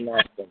keeping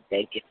us, and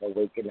thank you for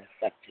waking us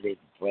up to this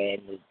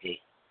brand new day.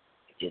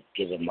 Just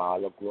give him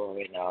all the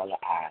glory and all the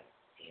honor.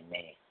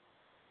 Amen.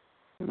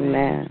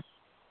 Amen.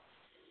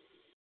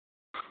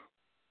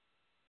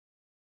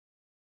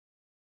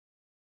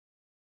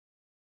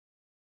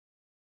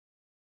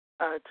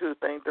 I too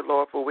thank the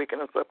Lord for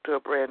waking us up to a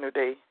brand new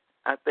day.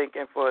 I thank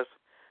Him for His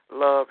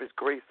love, His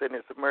grace, and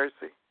His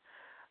mercy.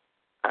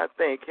 I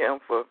thank Him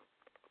for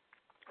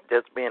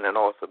just being an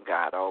awesome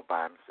God all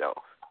by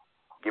Himself.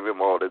 Give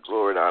Him all the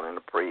glory, honor, and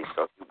the praise,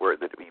 because He's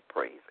worthy to be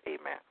praised.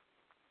 Amen.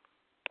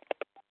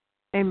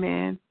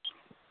 Amen.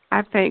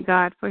 I thank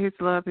God for His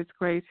love, His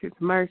grace, His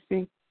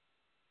mercy,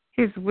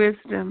 His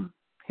wisdom,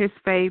 His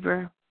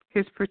favor,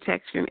 His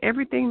protection,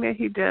 everything that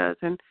He does.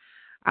 And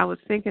I was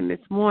thinking this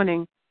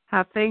morning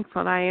how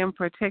thankful I am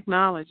for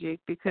technology,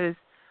 because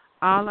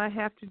all I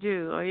have to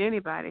do, or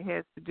anybody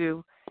has to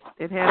do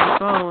that has a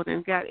phone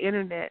and got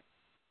internet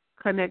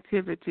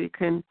connectivity,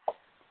 can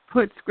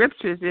put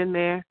scriptures in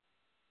there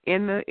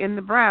in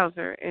the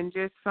browser and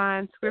just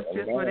find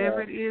scriptures,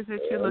 whatever it is that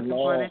you're looking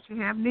for, that you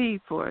have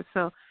need for.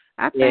 So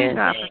I thank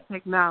God for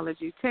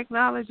technology.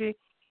 Technology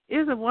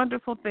is a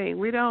wonderful thing.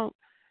 We don't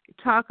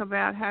talk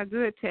about how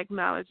good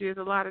technology is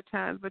a lot of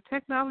times, but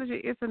technology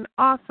is an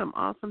awesome,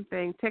 awesome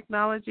thing.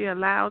 Technology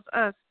allows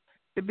us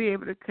to be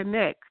able to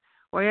connect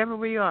wherever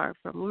we are,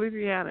 from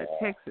Louisiana,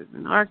 Texas,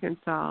 and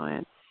Arkansas,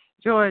 and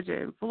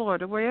Georgia, and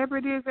Florida, wherever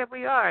it is that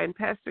we are. And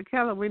Pastor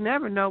Keller, we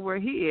never know where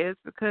he is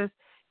because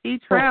he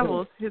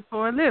travels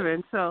for a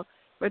living. So,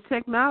 but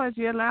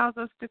technology allows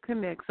us to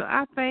connect. So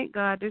I thank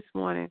God this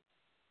morning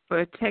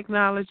for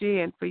technology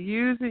and for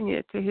using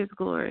it to His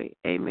glory.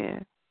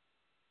 Amen.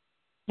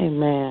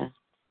 Amen.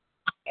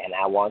 And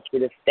I want you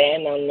to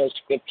stand on those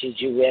scriptures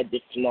you read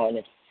this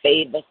morning.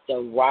 Favor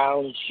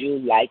surrounds you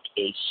like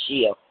a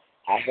shield.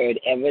 I heard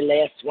every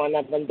last one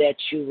of them that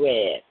you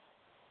read.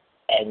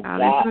 And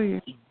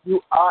Hallelujah. God,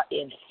 you are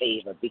in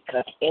favor,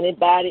 because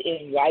anybody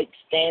in right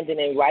standing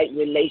and right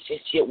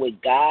relationship with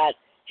God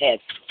has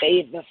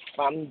favor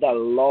from the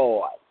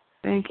Lord.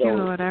 Thank so you,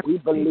 Lord. We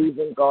believe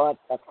in God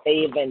for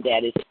favor, and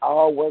that it's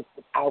all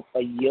working out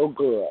for your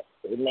good.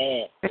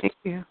 Amen. Thank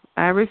you.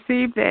 I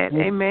received that.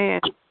 Amen.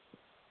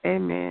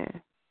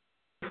 Amen.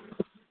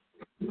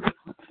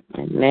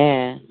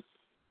 Amen.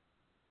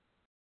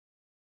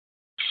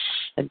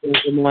 Again,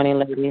 good morning,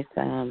 ladies.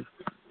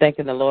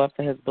 Thanking the Lord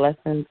for His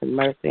blessings and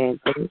mercy and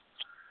grace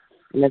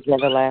and His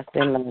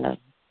everlasting love.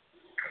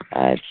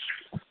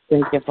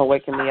 Thank you for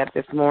waking me up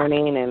this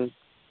morning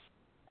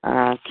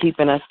and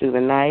keeping us through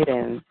the night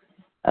and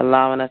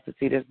allowing us to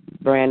see this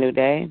brand new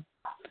day.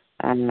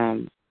 I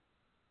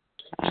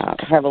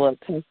have a little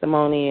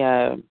testimony.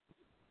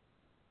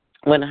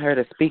 When I heard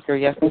a speaker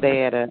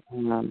yesterday at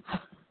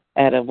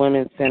a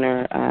women's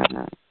center,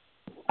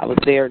 I was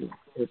there to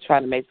try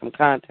to make some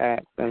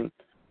contacts,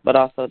 but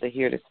also to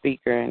hear the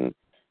speaker. And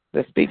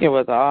the speaker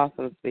was an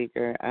awesome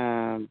speaker.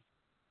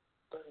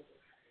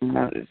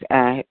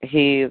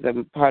 He is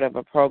a part of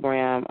a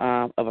program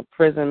of a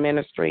prison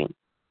ministry,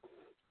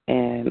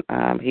 and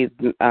he's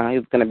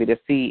going to be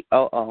the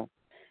COO.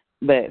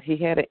 But he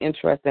had an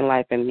interesting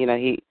life, and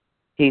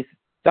he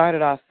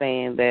started off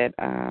saying that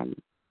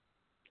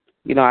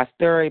our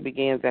story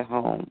begins at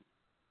home,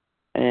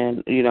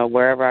 and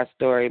wherever our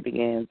story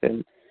begins,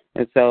 and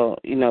so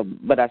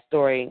but our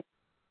story,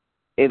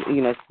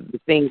 the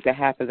things that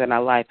happens in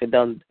our life, it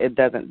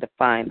doesn't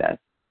define us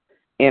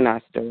in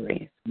our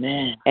stories.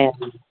 Man. And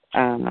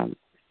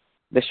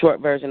the short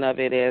version of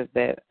it is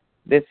that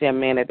this young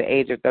man, at the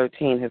age of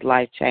 13, his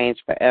life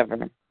changed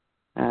forever.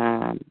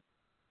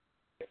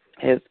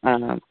 His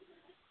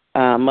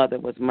mother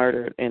was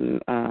murdered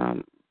and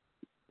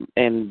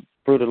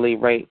brutally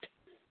raped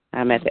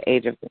at the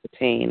age of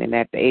 13. And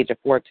at the age of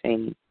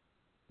 14,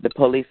 the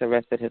police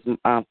arrested his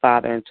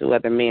father and two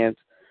other men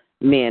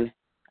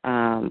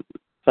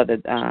for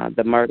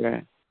the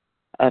murder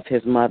of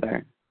his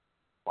mother.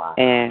 Wow.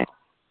 And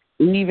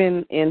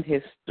even in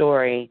his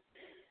story,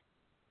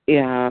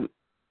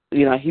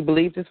 he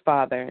believed his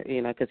father,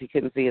 because he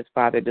couldn't see his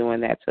father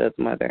doing that to his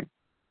mother.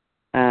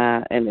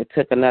 And it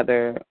took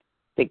another, I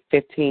think,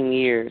 15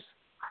 years,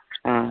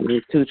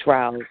 with 2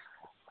 trials.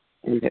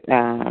 And,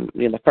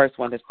 the first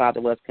one, his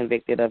father was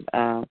convicted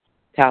of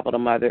capital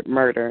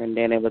murder, and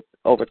then it was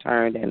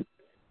overturned, and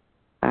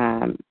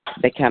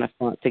they kind of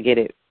fought to get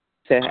it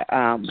to,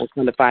 was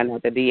going to find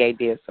out the DA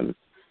did some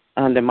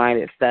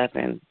undermined stuff,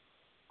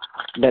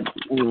 but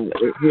he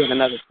had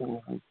another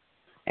trial.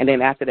 And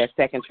then after that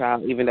second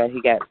trial, even though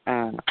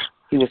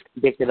he was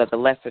convicted of the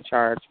lesser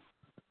charge,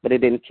 but it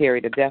didn't carry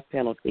the death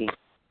penalty,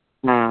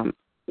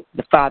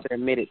 the father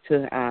admitted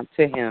to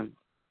him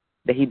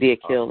that he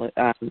did kill.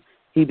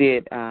 He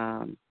did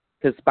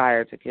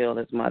conspire to kill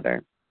his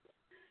mother.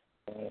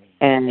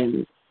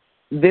 And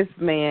this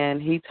man,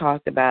 he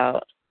talked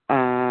about.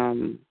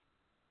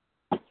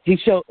 He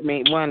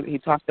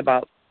talked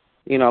about,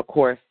 of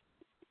course,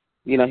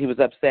 he was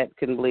upset,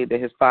 couldn't believe that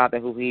his father,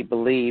 who he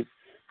believed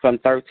from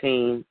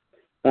 13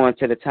 on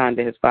to the time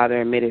that his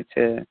father admitted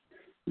to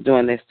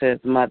doing this to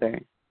his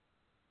mother.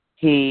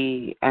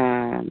 He,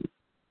 of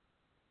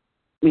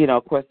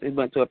course, he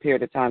went through a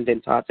period of time,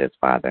 didn't talk to his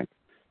father.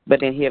 But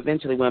then he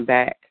eventually went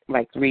back,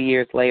 like 3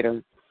 years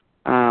later,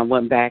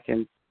 went back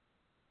and,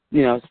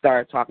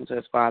 started talking to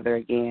his father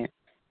again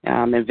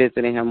and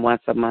visiting him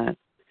once a month.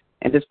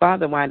 And his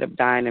father wound up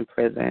dying in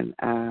prison.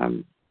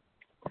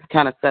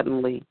 kind of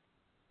suddenly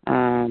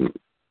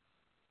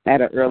at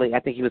an early, I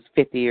think he was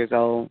 50 years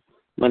old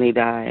when he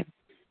died.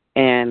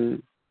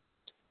 And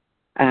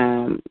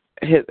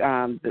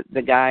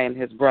the guy and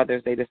his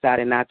brothers, they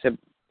decided not to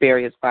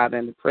bury his father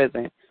in the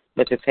prison,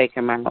 but to take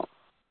him out.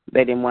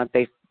 They didn't want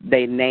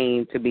their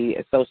name to be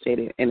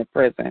associated in the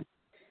prison.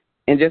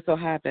 And just so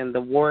happened,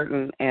 the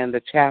warden and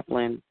the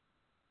chaplain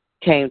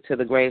came to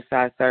the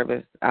graveside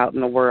service out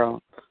in the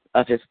world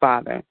of his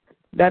father.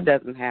 That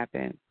doesn't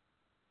happen.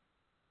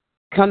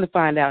 Come to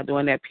find out,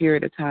 during that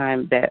period of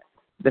time that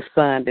the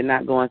son did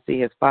not go and see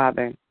his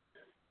father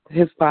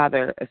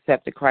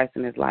accepted Christ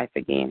in his life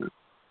again.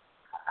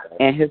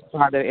 And his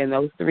father, in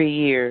those 3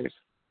 years,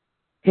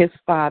 his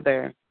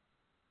father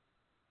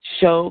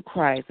showed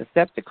Christ,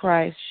 accepted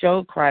Christ,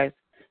 showed Christ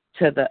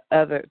to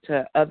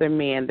other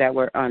men that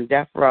were on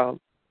death row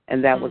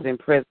and that was in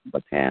prison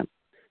with him.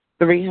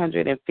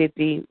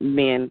 350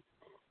 men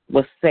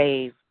were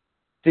saved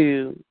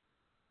through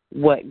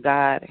what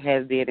God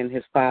has did in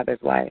his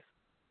father's life.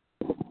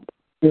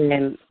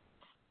 And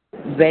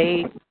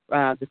the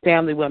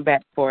family went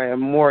back for a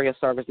memorial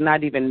service,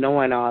 not even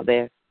knowing all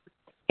this,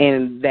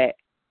 and that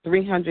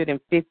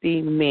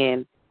 350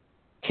 men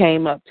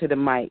came up to the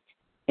mic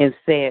and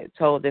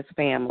told this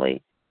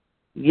family,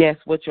 yes,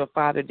 what your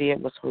father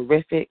did was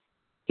horrific.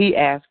 He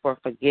asked for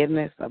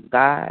forgiveness of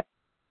God,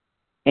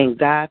 and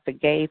God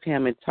forgave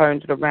him and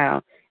turned it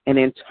around. And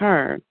in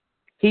turn,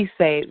 he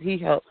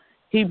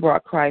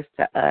brought Christ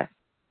to us.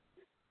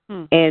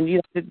 And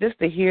just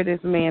to hear this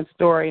man's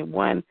story,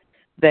 one,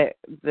 the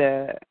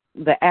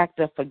act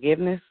of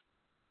forgiveness,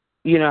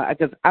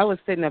 because I was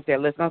sitting up there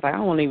listening. I was like, I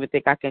don't even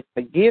think I can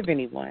forgive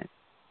anyone.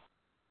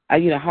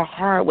 How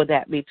hard would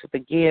that be to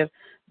forgive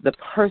the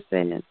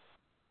person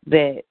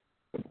that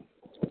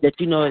is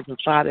your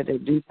father, to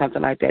do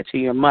something like that to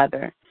your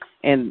mother,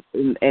 and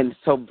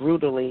so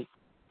brutally,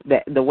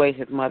 that the way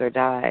his mother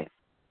died.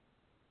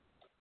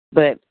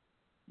 But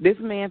this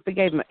man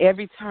forgave him.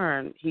 Every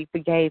turn, he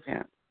forgave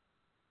him.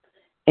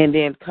 And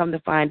then come to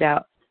find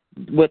out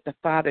what the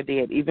father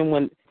did,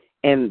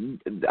 and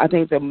I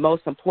think the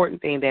most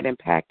important thing that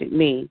impacted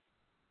me,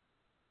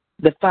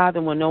 the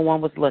father, when no one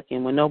was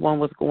looking, when no one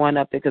was going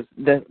up there, because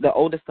the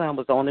oldest son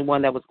was the only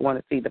one that was going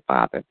to see the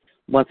father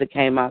once it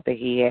came out that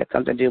he had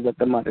something to do with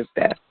the mother's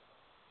death.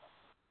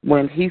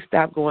 When he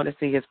stopped going to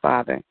see his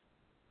father,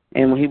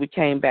 and when he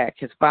came back,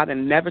 his father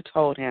never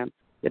told him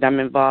that I'm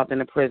involved in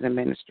the prison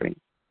ministry.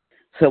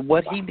 So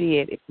what he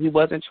did, if he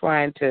wasn't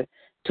trying to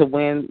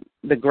win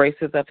the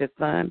graces of his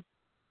son,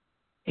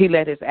 he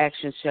let his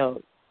actions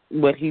show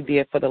what he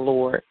did for the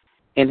Lord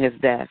in his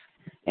death,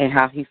 and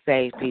how he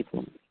saved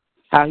people,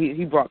 how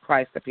he brought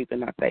Christ to people,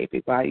 not saved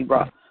people, how he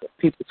brought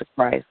people to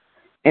Christ.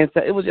 And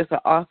so it was just an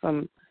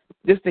awesome,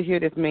 just to hear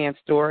this man's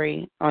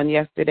story on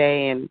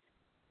yesterday, and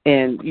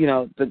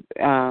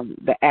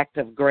the act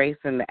of grace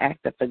and the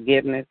act of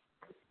forgiveness.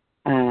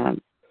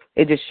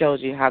 It just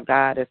shows you how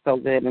God is so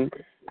good, and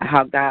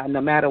how God,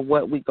 no matter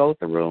what we go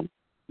through,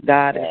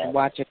 God is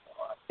watching.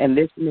 And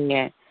this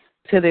man,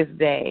 to this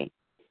day,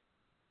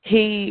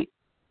 he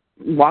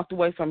walked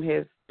away from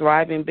his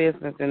thriving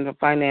business in the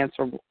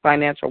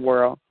financial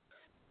world.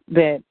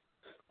 That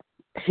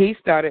he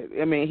started.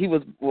 He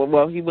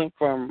went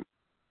from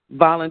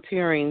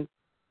volunteering,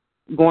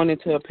 going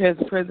into a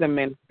prison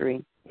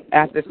ministry,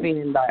 after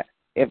seeing that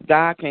if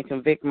God can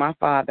convict my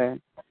father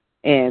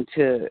and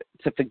to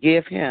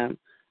forgive him,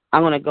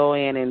 I'm going to go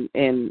in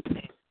and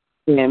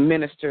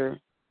minister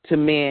to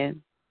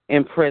men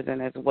in prison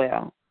as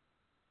well.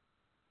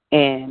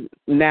 And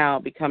now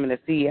becoming the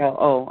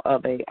CEO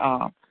of a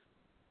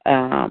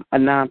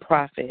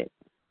nonprofit,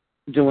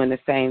 doing the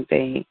same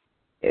thing,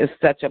 is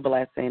such a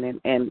blessing.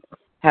 And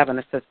having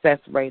a success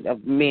rate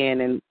of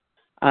men,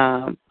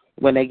 and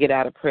when they get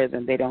out of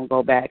prison, they don't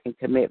go back and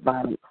commit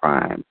violent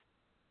crimes.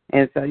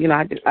 And so,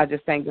 I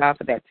just thank God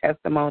for that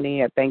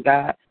testimony. I thank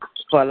God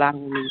for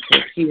allowing me to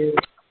hear,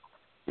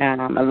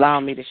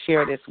 allowing me to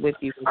share this with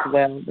you as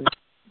well.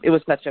 It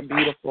was such a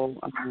beautiful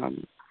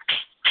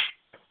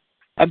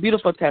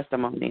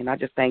testimony, and I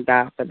just thank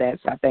God for that.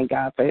 So I thank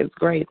God for His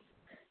grace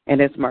and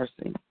His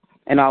mercy,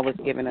 and always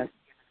giving us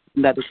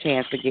another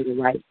chance to get it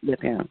right with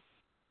Him.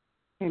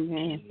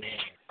 Amen.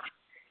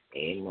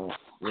 Amen.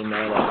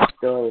 That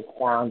story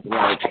sounds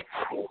like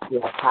the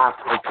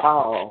Apostle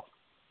Paul.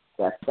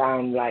 That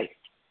sounds like,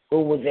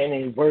 who was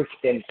any worse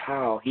than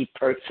Paul? He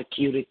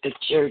persecuted the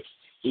church.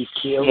 He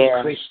killed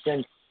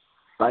Christians.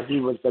 But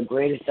he was the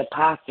greatest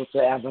apostle to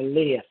ever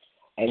live.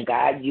 And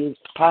God used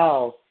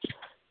Paul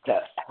to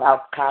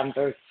help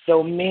convert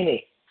so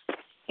many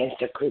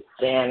into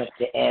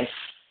Christianity. And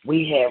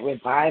we had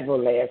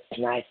revival last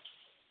night,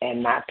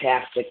 and my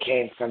pastor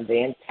came from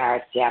the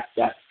entire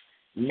chapter,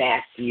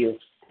 Matthew,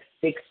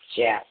 6th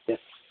chapter,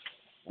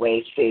 where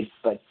he says,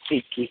 but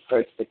seek ye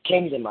first the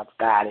kingdom of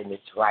God and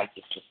its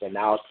righteousness, and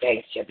all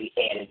things shall be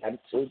added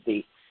unto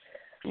thee.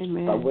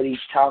 Amen. But what he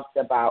talked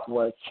about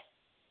was,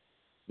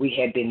 we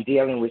had been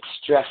dealing with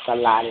stress a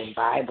lot in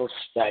Bible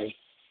study,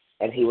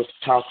 and he was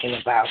talking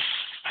about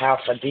how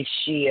for this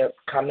year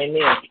coming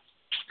in,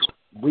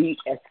 we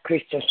as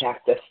Christians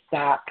have to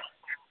stop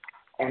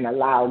and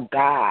allow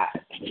God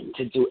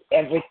to do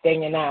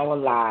everything in our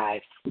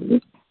lives,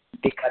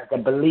 because the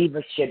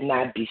believers should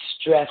not be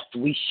stressed.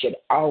 We should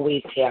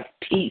always have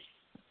peace,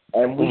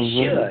 and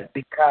we should,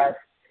 because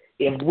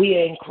if we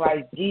are in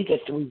Christ Jesus,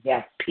 we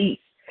have peace.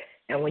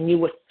 And when you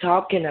were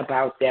talking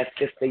about that,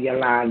 Sister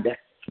Yolanda,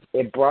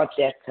 it brought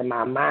that to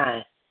my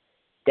mind.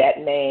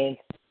 That man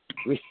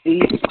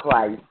received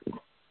Christ.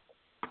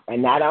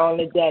 And not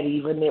only that,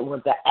 even it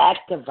was an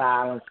act of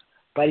violence,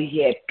 but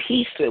he had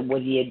peace with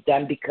what he had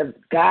done because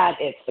God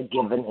had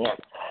forgiven him.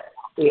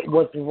 It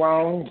was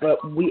wrong,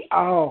 but we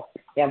all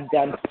have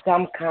done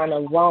some kind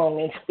of wrong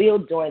and still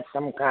doing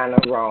some kind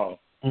of wrong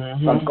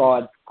from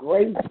God's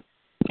grace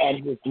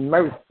and his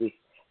mercy.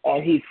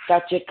 And he's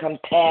such a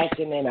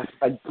compassionate and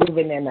a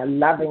forgiving and a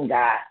loving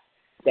God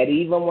that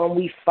even when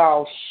we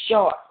fall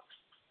short,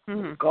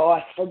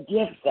 God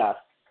forgives us.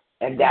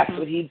 And that's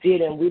what he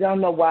did. And we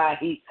don't know why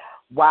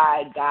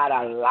God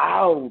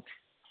allowed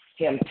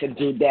him to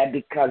do that,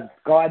 because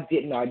God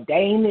didn't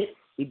ordain it.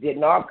 He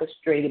didn't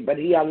orchestrate it, but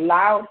he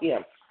allowed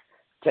him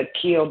to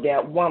kill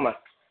that woman.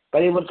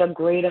 But it was a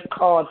greater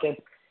cause, and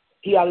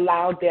he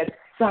allowed that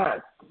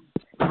son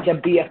to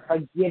be a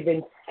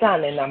forgiving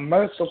son and a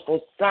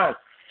merciful son,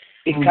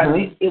 because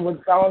it was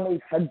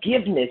only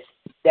forgiveness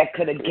that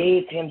could have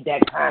gave him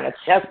that kind of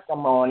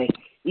testimony,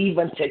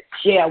 even to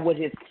share what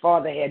his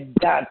father had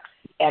done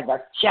as a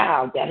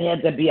child. That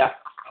had to be a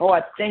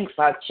hard thing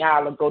for a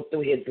child to go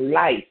through his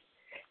life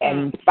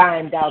and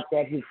find out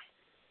that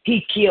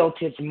he killed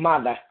his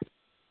mother.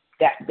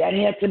 That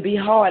had to be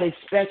hard,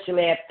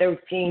 especially at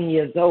 13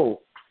 years old.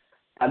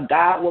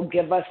 God will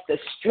give us the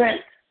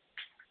strength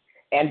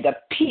and the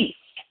peace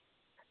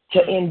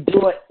to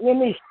endure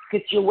any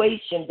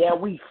situation that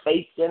we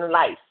face in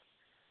life.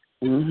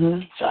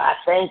 So I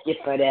thank you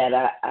for that.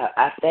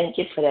 I thank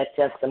you for that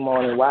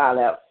testimony.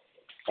 Wow,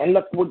 and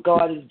look what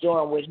God is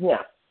doing with him.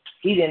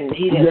 He didn't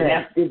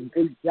left this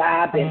big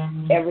job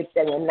and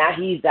everything, and now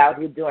he's out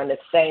here doing the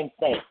same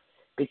thing,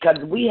 because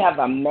we have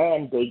a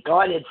mandate.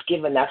 God has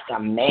given us a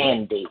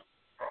mandate,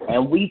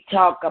 and we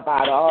talk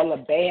about all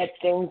the bad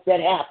things that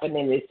happen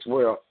in this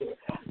world,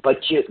 but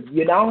you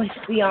don't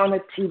see on the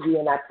TV.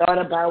 And I thought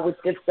about what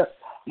Sister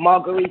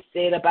Marguerite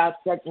said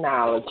about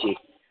technology.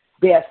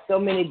 There are so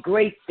many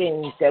great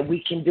things that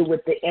we can do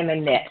with the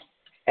internet,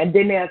 and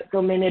then there are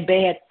so many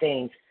bad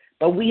things.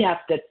 But we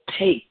have to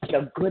take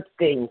the good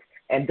things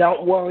and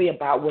don't worry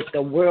about what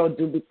the world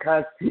do,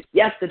 because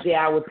yesterday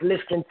I was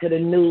listening to the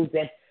news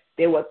and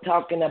they were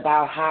talking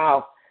about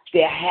how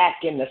they're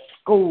hacking the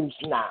schools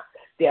now.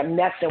 They're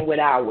messing with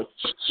our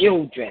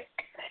children.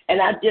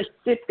 And I just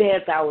sit there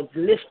as I was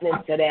listening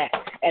to that,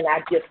 and I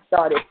just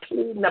started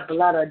pleading the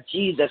blood of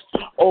Jesus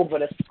over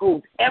the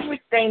schools.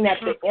 Everything that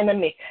the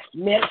enemy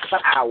meant for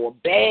our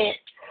bad,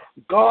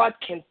 God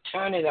can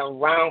turn it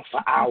around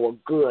for our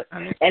good.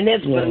 And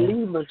as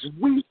believers,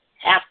 we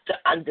have to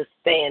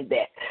understand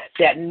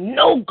that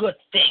no good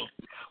thing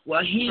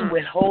will he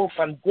withhold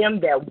from them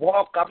that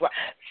walk upright.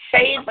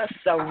 Favor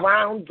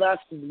surrounds us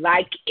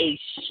like a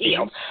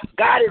shield.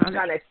 God is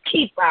going to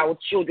keep our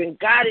children.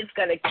 God is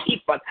going to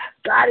keep us.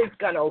 God is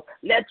going to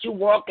let you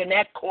walk in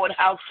that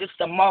courthouse,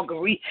 Sister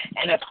Marguerite,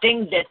 and the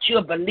things that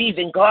you're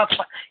believing God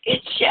for,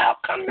 it shall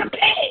come to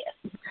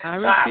pass.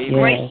 I'm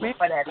grateful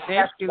for that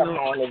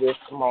testimony this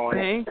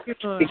morning. Thank you,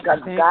 Lord. Because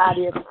God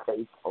is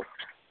faithful.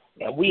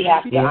 And we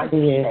have to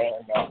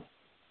understand that.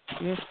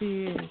 Yes,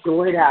 he is.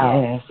 Do it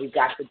out. We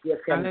got to give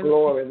him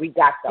glory. We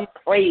got to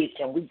praise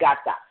him. We got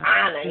to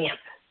honor him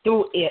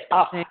through it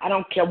up. I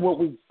don't care what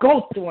we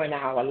go through in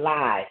our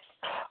lives.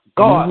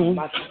 God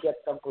must get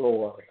the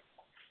glory.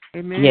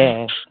 Amen.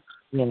 Yes.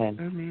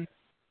 Amen.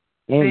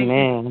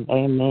 Amen.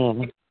 Amen.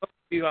 Thank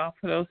you all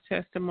for those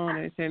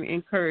testimonies and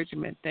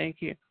encouragement. Thank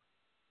you.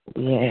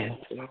 Yes.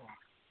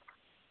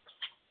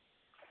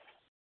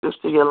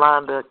 Sister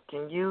Yolanda,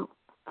 can you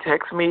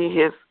text me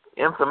his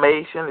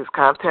information, his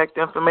contact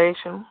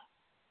information?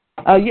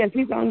 Yes,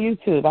 he's on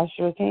YouTube. I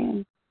sure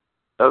can.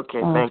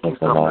 Okay, thank you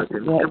so much.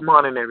 Good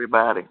morning,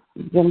 everybody.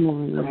 Good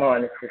morning. Good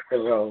morning,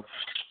 Sister Rose.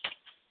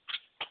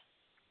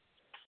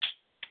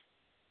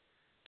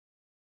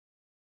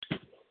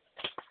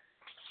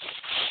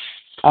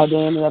 Are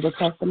there any other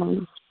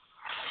testimonies?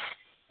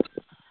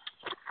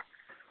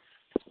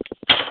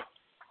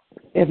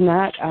 If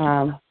not,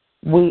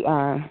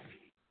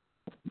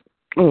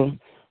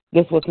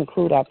 this will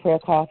conclude our prayer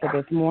call for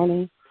this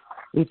morning.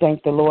 We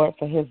thank the Lord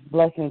for his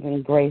blessings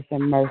and grace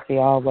and mercy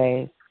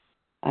always.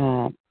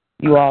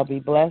 You all be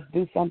blessed.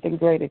 Do something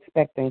great.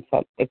 Expect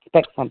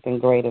something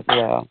great as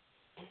well.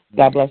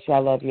 God bless you. I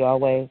love you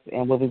always,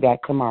 and we'll be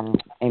back tomorrow.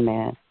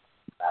 Amen.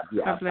 Love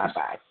you.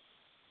 Bye-bye.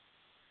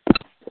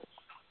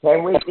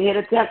 Can't wait to hear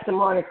the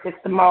testimony,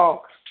 Sister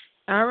Mark.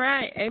 All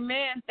right.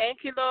 Amen. Thank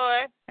you,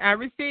 Lord. I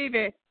receive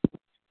it.